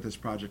stayed with this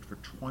project for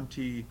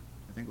 22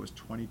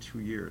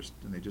 years,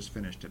 and they just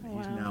finished it. Wow.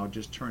 He's now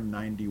just turned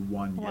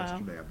 91 Wow.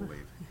 yesterday, I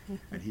believe.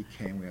 And he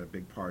came, we had a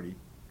big party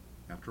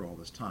after all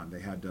this time.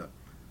 They had to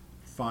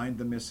find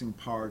the missing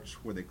parts.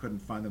 Where they couldn't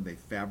find them, they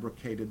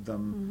fabricated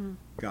them,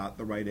 got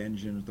the right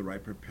engines, the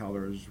right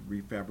propellers,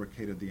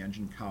 refabricated the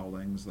engine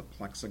cowlings, the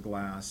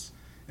plexiglass.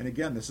 And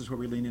again, this is where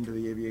we lean into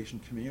the aviation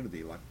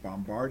community. Like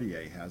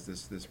Bombardier has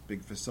this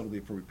big facility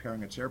for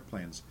repairing its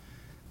airplanes.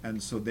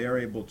 And so they're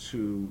able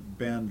to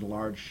bend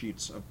large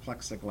sheets of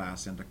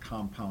plexiglass into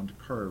compound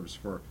curves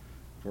for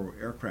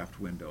aircraft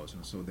windows.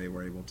 And so they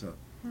were able to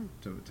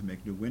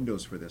make new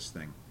windows for this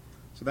thing.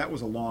 So that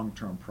was a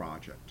long-term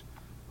project.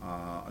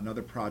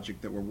 Another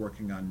project that we're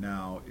working on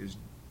now is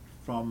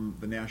from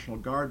the National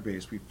Guard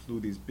base. We flew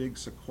these big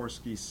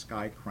Sikorsky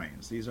sky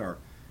cranes. These are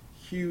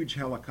huge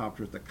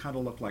helicopters that kind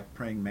of look like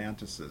praying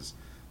mantises.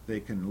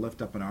 They can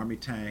lift up an army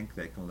tank.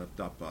 They can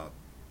lift up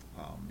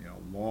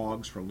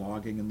logs for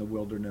logging in the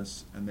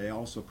wilderness, and they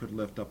also could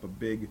lift up a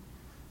big,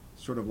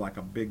 sort of like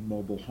a big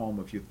mobile home,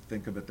 if you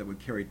think of it, that would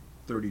carry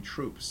 30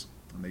 troops.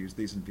 And they used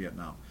these in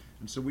Vietnam.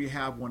 And so we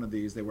have one of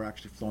these. They were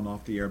actually flown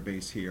off the air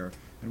base here.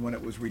 And when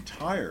it was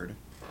retired,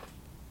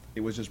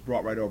 it was just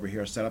brought right over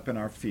here, set up in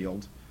our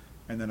field,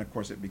 and then of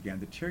course it began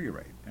to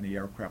deteriorate. Any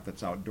aircraft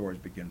that's outdoors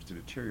begins to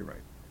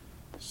deteriorate.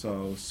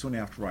 So soon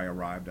after I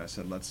arrived, I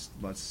said, let's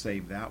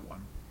save that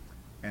one.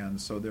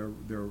 And so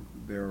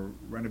they're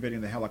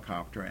renovating the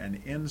helicopter, and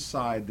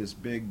inside this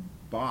big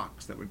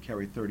box that would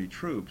carry 30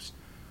 troops,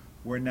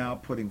 we're now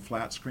putting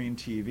flat screen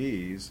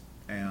TVs.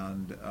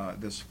 And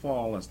this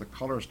fall, as the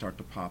colors start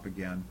to pop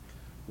again,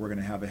 we're going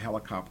to have a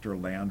helicopter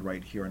land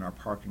right here in our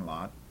parking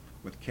lot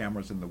with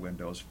cameras in the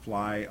windows,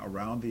 fly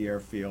around the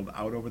airfield,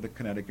 out over the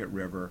Connecticut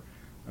River,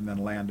 and then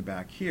land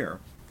back here.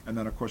 And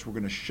then, of course, we're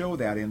going to show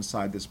that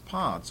inside this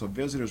pod. So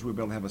visitors will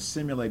be able to have a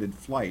simulated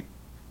flight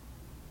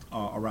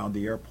around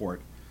the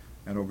airport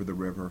and over the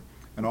river.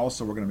 And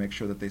also, we're going to make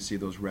sure that they see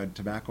those red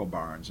tobacco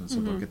barns, and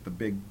so they'll get the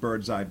big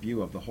bird's eye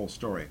view of the whole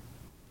story.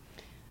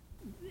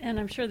 And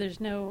I'm sure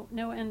there's no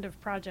end of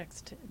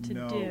projects to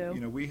No, do. you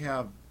know,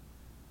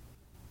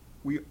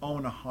 we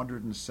own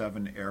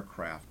 107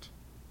 aircraft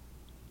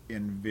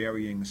in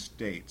varying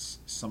states.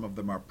 Some of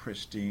them are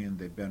pristine,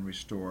 they've been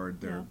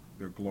restored,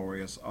 they're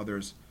glorious.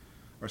 Others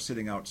are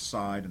sitting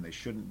outside and they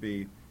shouldn't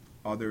be.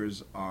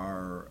 Others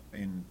are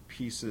in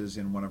pieces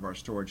in one of our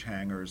storage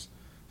hangars.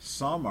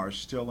 Some are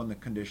still in the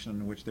condition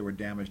in which they were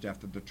damaged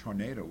after the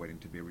tornado, waiting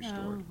to be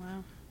restored. Oh,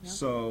 wow. Yep.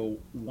 So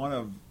one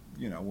of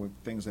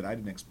things that I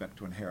didn't expect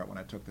to inherit when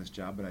I took this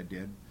job, but I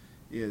did,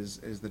 is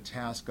the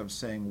task of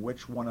saying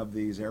which one of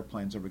these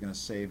airplanes are we going to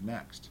save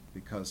next,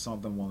 because some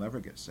of them will never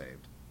get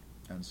saved.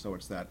 And so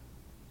it's that,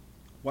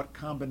 what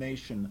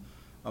combination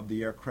of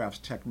the aircraft's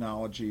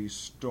technology,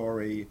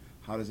 story,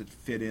 how does it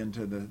fit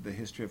into the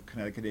history of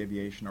Connecticut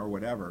aviation or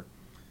whatever,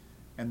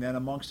 and then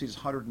amongst these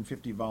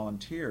 150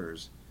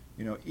 volunteers,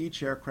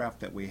 each aircraft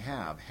that we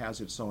have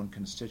has its own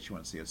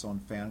constituency, its own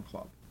fan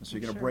club. And so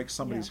you're going to break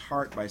somebody's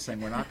heart by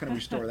saying, we're not going to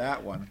restore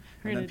that one.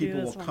 And then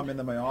people will come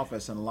into my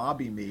office and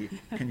lobby me.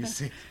 Can you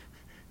see?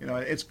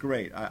 It's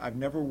great. I've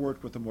never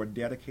worked with a more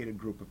dedicated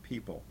group of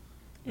people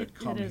that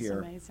come here. It is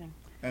amazing.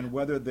 And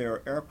whether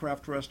they're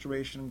aircraft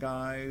restoration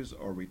guys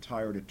or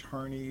retired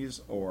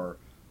attorneys or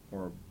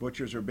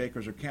butchers or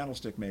bakers or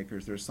candlestick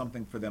makers, there's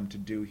something for them to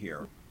do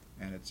here.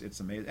 And it's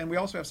amazing. And we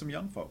also have some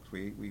young folks.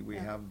 We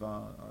have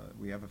a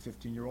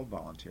 15-year-old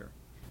volunteer.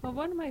 Well,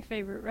 one of my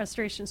favorite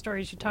restoration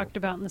stories you talked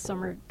about in the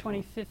summer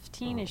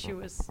 2015 issue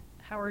was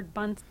Howard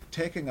Bunce.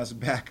 Taking us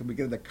back, and we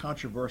get into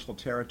controversial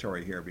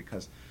territory here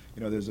because,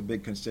 there's a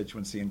big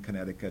constituency in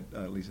Connecticut,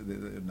 at least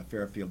in the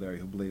Fairfield area,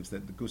 who believes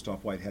that the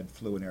Gustav Whitehead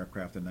flew an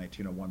aircraft in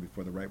 1901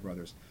 before the Wright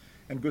brothers.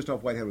 And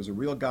Gustav Whitehead was a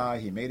real guy.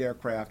 He made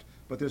aircraft,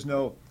 but there's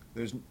no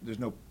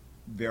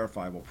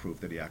verifiable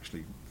proof that he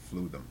actually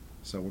flew them.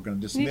 So we're going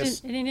to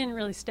dismiss. And he didn't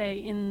really stay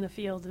in the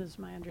field, is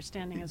my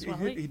understanding as well.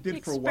 He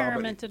did for a while, but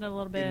experimented a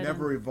little bit. It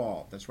never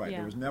evolved. That's right. Yeah.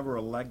 There was never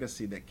a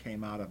legacy that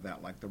came out of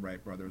that, like the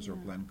Wright brothers or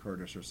Glenn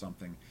Curtiss or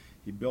something.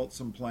 He built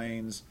some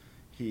planes.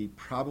 He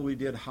probably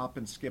did hop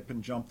and skip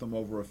and jump them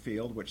over a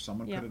field, which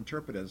someone could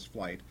interpret as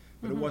flight,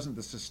 but it wasn't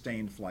the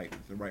sustained flight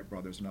that the Wright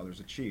brothers and others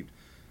achieved.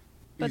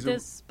 But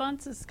this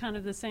Bunce is kind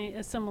of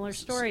a similar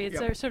story. It's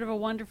a sort of a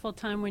wonderful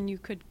time when you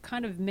could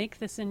kind of make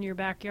this in your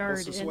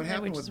backyard. So what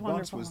happened with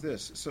Bunce was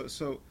this.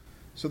 So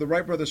the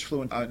Wright brothers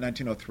flew in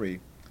 1903,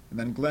 and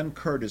then Glenn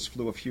Curtiss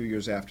flew a few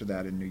years after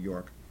that in New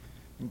York.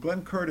 And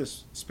Glenn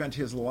Curtiss spent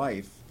his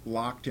life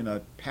locked in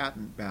a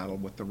patent battle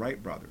with the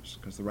Wright brothers,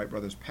 because the Wright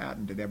brothers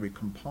patented every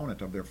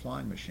component of their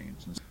flying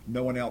machines. And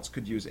no one else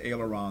could use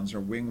ailerons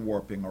or wing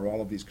warping or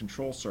all of these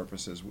control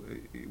surfaces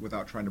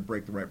without trying to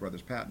break the Wright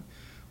brothers' patent.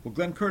 Well,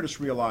 Glenn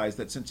Curtiss realized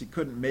that since he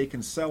couldn't make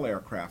and sell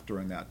aircraft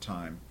during that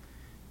time,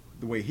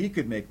 the way he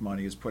could make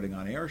money is putting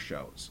on air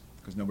shows,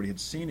 because nobody had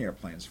seen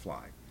airplanes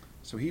fly.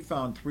 So he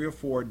found 3 or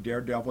 4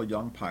 daredevil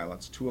young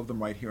pilots, 2 of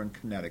them right here in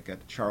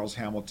Connecticut, Charles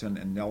Hamilton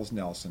and Nels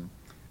Nelson,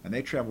 and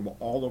they traveled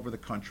all over the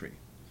country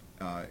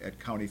at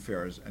county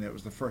fairs, and it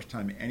was the first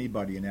time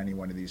anybody in any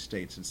one of these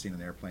states had seen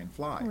an airplane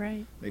fly.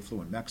 Right. They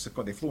flew in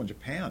Mexico, they flew in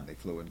Japan, they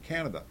flew in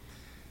Canada.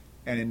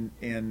 And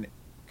in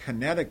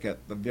Connecticut,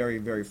 the very,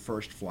 very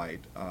first flight,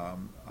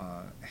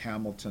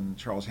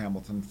 Charles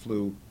Hamilton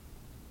flew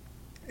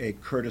a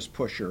Curtiss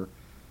pusher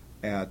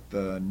at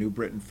the New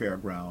Britain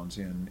Fairgrounds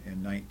in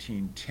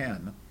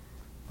 1910,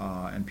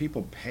 and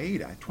people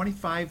paid.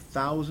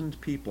 25,000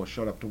 people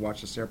showed up to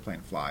watch this airplane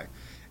fly,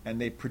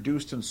 and they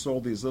produced and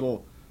sold these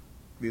little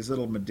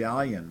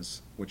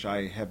medallions, which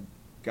I have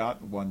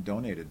got one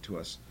donated to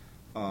us.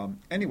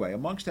 Anyway,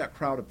 amongst that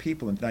crowd of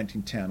people in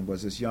 1910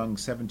 was this young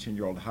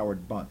 17-year-old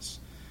Howard Bunce,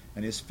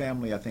 and his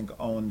family, I think,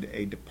 owned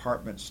a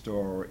department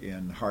store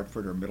in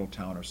Hartford or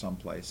Middletown or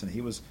someplace, and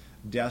he was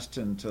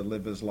destined to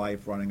live his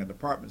life running a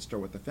department store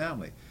with the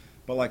family.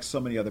 But like so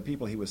many other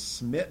people, he was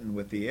smitten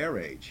with the air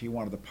age. He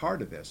wanted a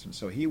part of this, and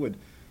so he would,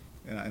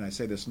 and I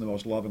say this in the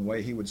most loving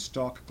way, he would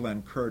stalk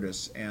Glenn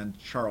Curtiss and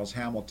Charles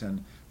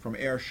Hamilton from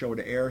air show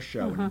to air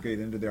show, and he'd get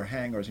into their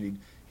hangars, and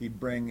he'd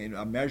bring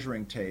a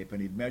measuring tape,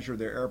 and he'd measure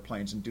their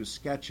airplanes and do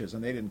sketches,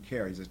 and they didn't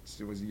care.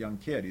 He was a young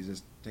kid. He's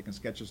just taking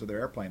sketches of their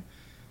airplane.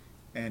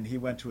 And he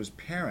went to his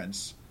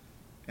parents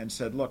and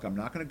said, look, I'm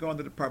not going to go in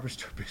the department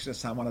store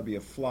business. I want to be a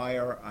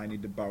flyer. I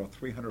need to borrow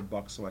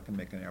 $300 so I can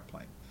make an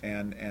airplane.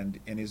 And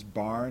in his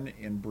barn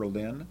in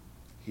Berlin,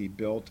 he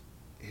built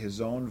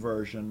his own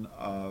version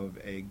of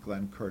a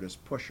Glenn Curtiss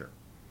pusher.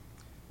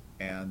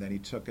 And then he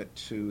took it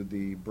to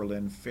the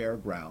Berlin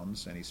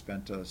fairgrounds, and he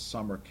spent a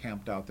summer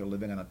camped out there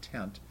living in a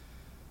tent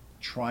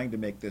trying to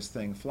make this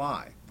thing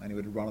fly. And he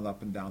would run it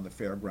up and down the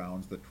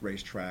fairgrounds, the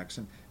racetracks.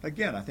 And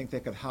again, I think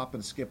they could hop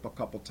and skip a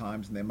couple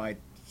times, and they might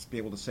be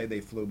able to say they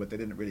flew, but they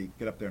didn't really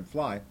get up there and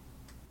fly.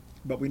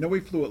 But we know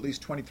he flew at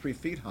least 23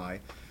 feet high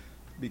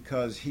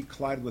because he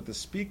collided with the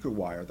speaker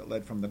wire that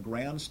led from the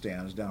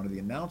grandstands down to the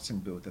announcing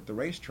booth at the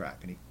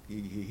racetrack. And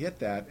he hit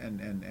that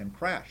and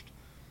crashed.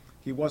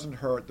 He wasn't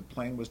hurt. The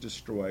plane was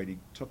destroyed. He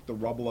took the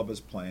rubble of his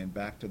plane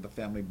back to the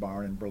family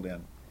barn in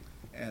Berlin,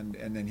 and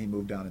then he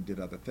moved on and did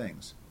other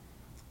things.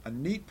 A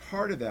neat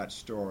part of that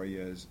story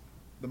is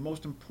the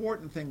most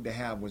important thing to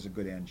have was a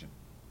good engine,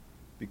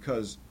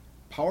 because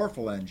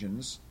powerful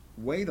engines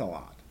weighed a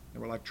lot. They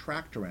were like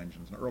tractor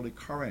engines, and early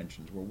car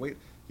engines were weight.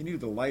 You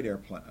needed a light air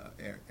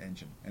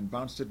engine, and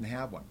Bunce didn't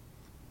have one.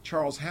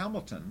 Charles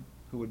Hamilton,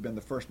 who had been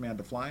the first man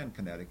to fly in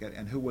Connecticut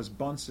and who was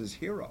Bunce's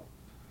hero.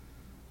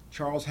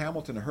 Charles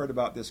Hamilton heard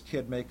about this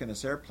kid making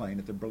this airplane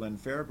at the Berlin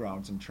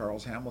Fairgrounds, and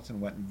Charles Hamilton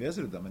went and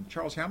visited them. And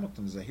Charles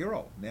Hamilton is a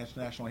hero,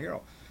 national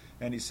hero.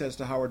 And he says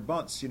to Howard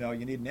Bunce, you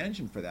need an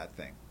engine for that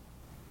thing.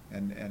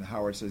 And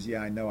Howard says,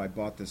 yeah, I know, I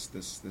bought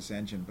this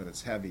engine, but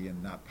it's heavy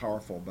and not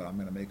powerful, but I'm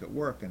going to make it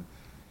work. And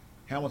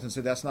Hamilton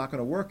said, that's not going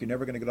to work. You're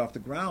never going to get off the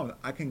ground.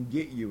 I can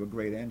get you a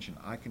great engine.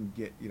 I can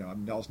get,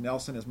 Nels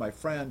Nelson is my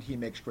friend. He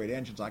makes great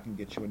engines. I can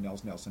get you a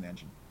Nels Nelson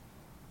engine.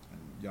 And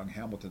young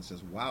Hamilton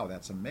says, wow,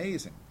 that's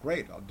amazing.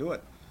 Great, I'll do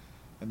it.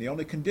 And the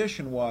only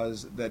condition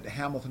was that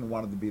Hamilton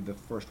wanted to be the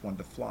first one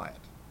to fly it.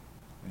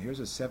 And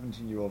here's a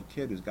 17-year-old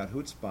kid who's got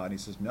chutzpah, and he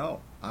says,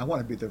 no, I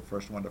want to be the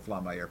first one to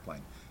fly my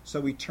airplane.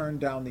 So he turned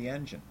down the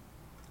engine,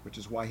 which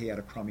is why he had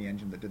a crummy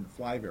engine that didn't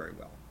fly very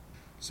well.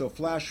 So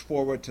flash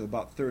forward to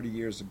about 30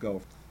 years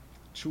ago.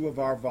 Two of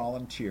our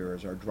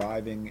volunteers are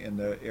driving in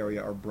the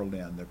area of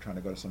Berlin. They're trying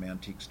to go to some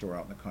antique store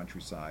out in the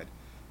countryside.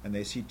 And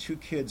they see two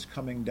kids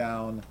coming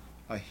down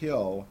a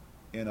hill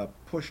in a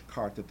push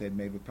cart that they'd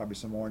made with probably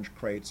some orange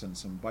crates and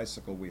some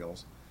bicycle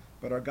wheels.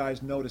 But our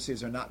guys notice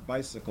these are not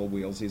bicycle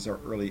wheels, these are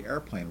early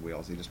airplane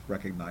wheels. They just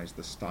recognized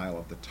the style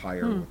of the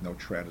tire with no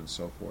tread and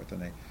so forth.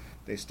 And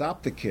they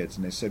stopped the kids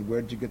and they said,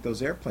 where'd you get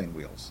those airplane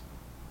wheels?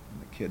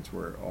 And the kids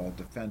were all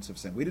defensive,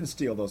 saying, we didn't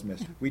steal those,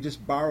 miss. We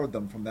just borrowed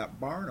them from that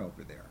barn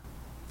over there.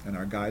 And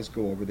our guys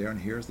go over there, and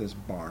here's this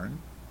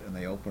barn, and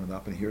they open it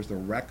up, and here's the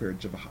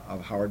wreckage of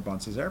Howard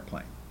Bunce's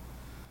airplane.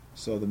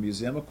 So the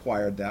museum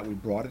acquired that. We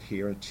brought it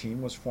here. A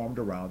team was formed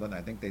around it, and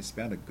I think they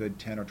spent a good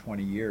 10 or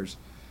 20 years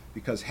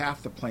because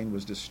half the plane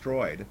was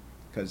destroyed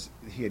because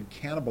he had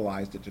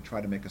cannibalized it to try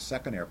to make a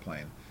second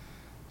airplane.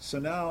 So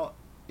now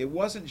it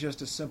wasn't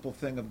just a simple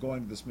thing of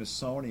going to the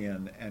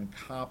Smithsonian and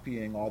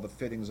copying all the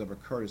fittings of a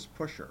Curtiss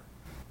pusher.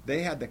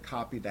 They had to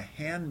copy the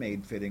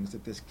handmade fittings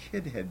that this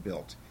kid had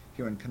built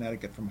here in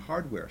Connecticut from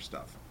hardware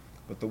stuff.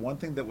 But the one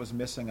thing that was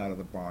missing out of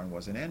the barn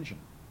was an engine.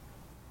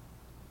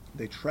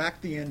 They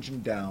tracked the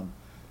engine down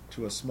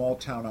to a small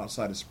town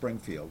outside of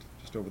Springfield,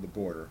 just over the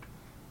border.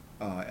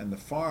 And the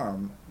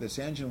farm, this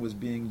engine was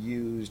being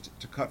used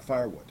to cut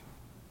firewood.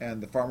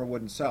 And the farmer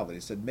wouldn't sell it. He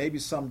said, maybe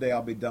someday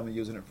I'll be done with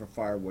using it for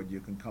firewood. You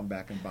can come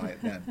back and buy it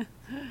then.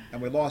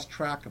 And we lost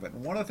track of it.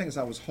 And one of the things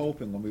I was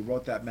hoping when we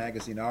wrote that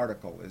magazine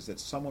article is that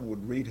someone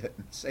would read it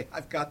and say,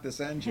 I've got this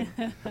engine.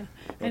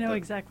 I know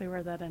exactly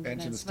where that engine is.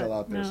 Engine's still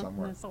out there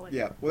somewhere.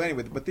 Yeah. Well,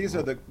 anyway, but these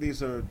are the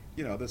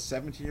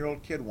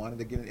 17-year-old kid wanted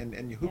to get in,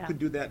 and who could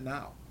do that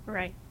now?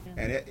 Right. Yeah.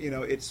 And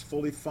it's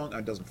fully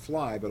it doesn't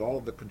fly, but all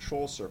of the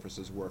control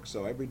surfaces work.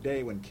 So every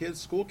day when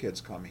school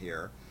kids come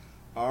here,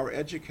 our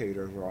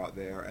educators are out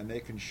there, and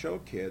they can show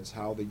kids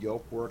how the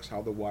yoke works,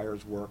 how the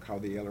wires work, how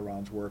the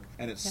ailerons work.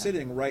 And it's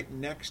sitting right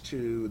next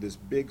to this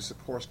big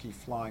Sikorsky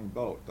flying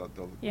boat,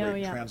 the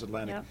great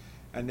transatlantic. Yeah.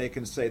 And they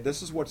can say,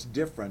 this is what's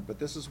different, but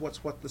this is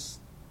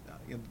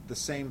the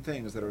same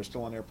things that are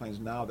still on airplanes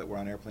now that were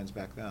on airplanes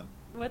back then.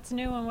 What's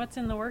new and what's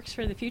in the works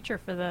for the future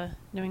for the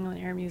New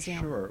England Air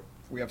Museum? Sure.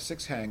 We have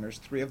 6 hangars.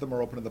 3 of them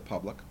are open to the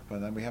public,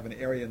 but then we have an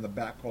area in the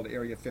back called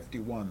Area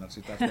 51. That's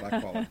what I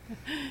call it.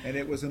 And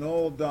it was an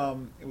old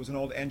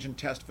engine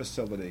test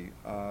facility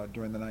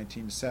during the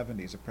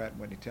 1970s, a Pratt &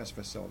 Whitney test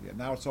facility. And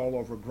now it's all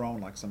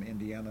overgrown like some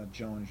Indiana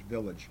Jones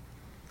village.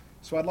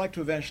 So I'd like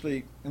to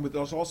eventually, and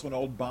there's also an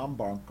old bomb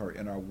bunker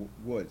in our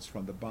woods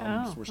from the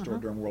bombs were stored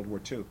during World War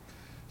II.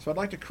 So I'd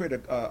like to create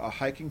a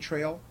hiking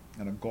trail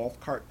and a golf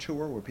cart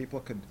tour where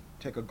people could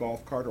take a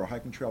golf cart or a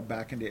hiking trail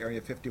back into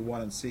Area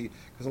 51 and see,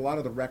 because a lot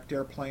of the wrecked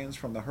airplanes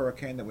from the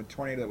hurricane that went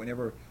tornado that we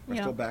never are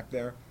still back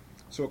there.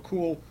 So a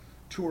cool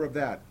tour of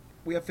that.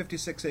 We have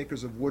 56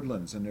 acres of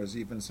woodlands, and there's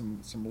even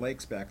some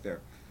lakes back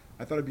there.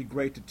 I thought it'd be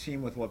great to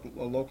team with a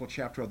local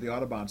chapter of the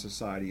Audubon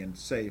Society and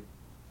say,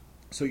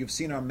 so you've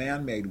seen our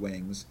man-made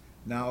wings,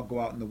 now go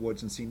out in the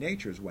woods and see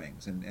nature's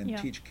wings and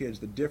teach kids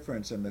the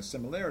difference and the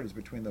similarities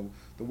between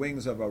the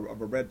wings of a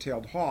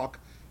red-tailed hawk,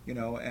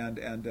 and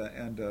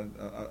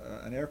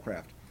an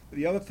aircraft.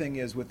 The other thing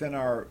is within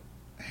our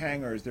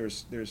hangars,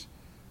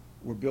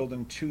 we're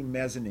building 2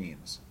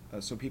 mezzanines,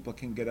 so people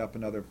can get up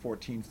another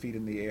 14 feet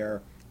in the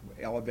air,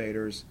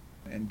 elevators,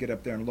 and get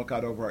up there and look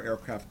out over our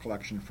aircraft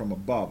collection from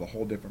above, a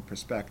whole different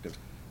perspective.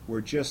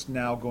 We're just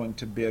now going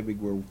to bid. We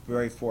were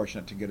very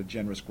fortunate to get a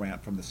generous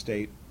grant from the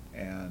state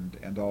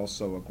and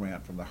also a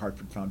grant from the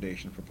Hartford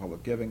Foundation for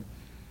Public Giving.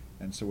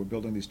 And so we're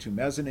building these 2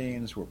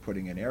 mezzanines, we're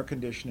putting in air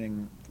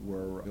conditioning,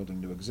 we're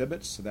building new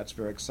exhibits, so that's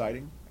very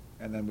exciting.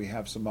 And then we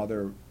have some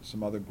other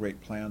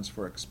great plans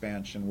for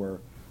expansion. We're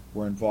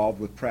involved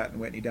with Pratt &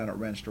 Whitney down at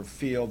Renster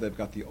Field. They've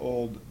got the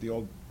old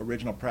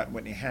original Pratt &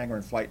 Whitney hangar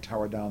and flight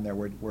tower down there.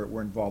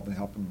 We're involved in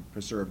helping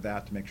preserve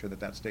that to make sure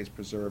that stays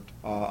preserved.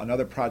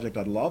 Another project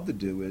I'd love to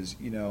do is,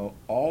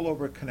 all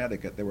over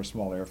Connecticut there were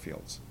small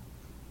airfields.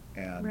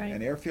 And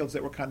airfields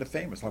that were kind of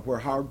famous, like where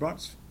Howard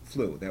Bunce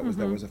flew. There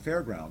was a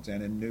fairgrounds,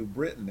 and in New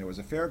Britain there was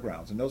a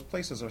fairgrounds, and those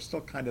places are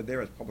still kind of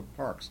there as public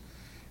parks.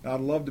 And I'd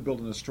love to build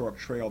an historic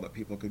trail that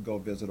people could go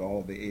visit all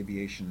of the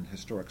aviation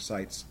historic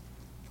sites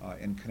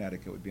in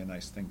Connecticut. It would be a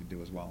nice thing to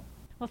do as well.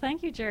 Well,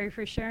 thank you, Jerry,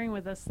 for sharing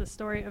with us the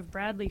story of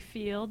Bradley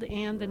Field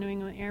and the New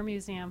England Air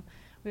Museum.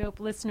 We hope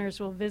listeners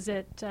will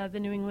visit the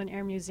New England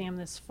Air Museum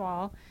this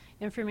fall.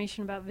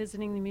 Information about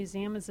visiting the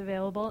museum is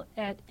available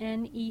at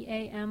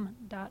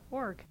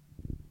neam.org.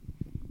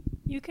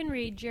 You can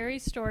read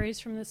Jerry's stories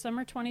from the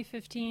summer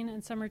 2015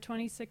 and summer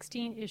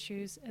 2016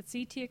 issues at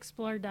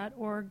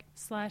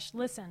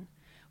ctexplorer.org/listen.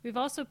 We've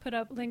also put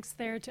up links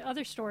there to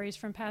other stories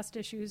from past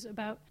issues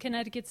about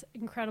Connecticut's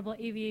incredible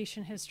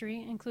aviation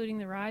history, including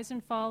the rise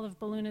and fall of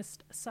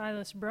balloonist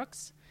Silas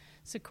Brooks,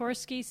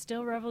 Sikorsky,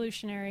 Still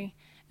Revolutionary,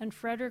 and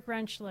Frederick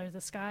Rentschler,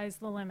 The Sky's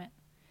the Limit.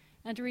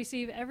 And to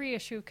receive every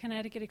issue of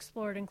Connecticut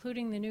Explored,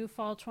 including the new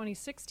fall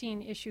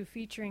 2016 issue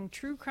featuring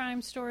true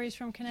crime stories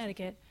from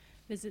Connecticut,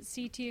 visit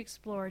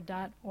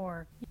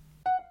ctexplored.org.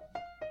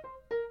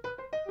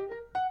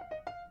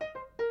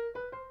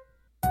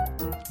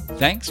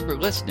 Thanks for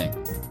listening.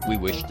 We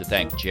wish to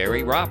thank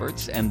Jerry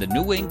Roberts and the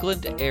New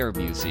England Air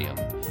Museum.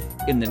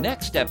 In the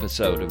next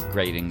episode of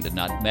Grading the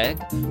Nutmeg,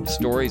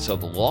 stories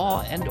of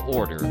law and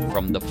order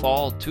from the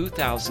fall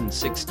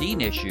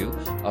 2016 issue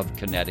of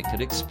Connecticut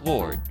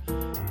Explored.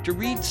 To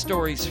read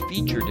stories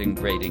featured in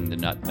Grading the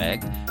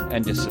Nutmeg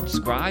and to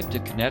subscribe to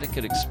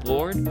Connecticut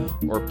Explored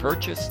or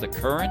purchase the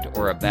current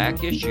or a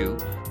back issue,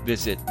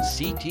 visit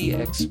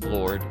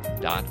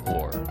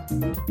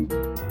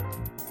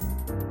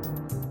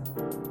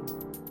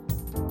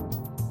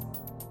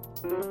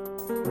ctexplored.org.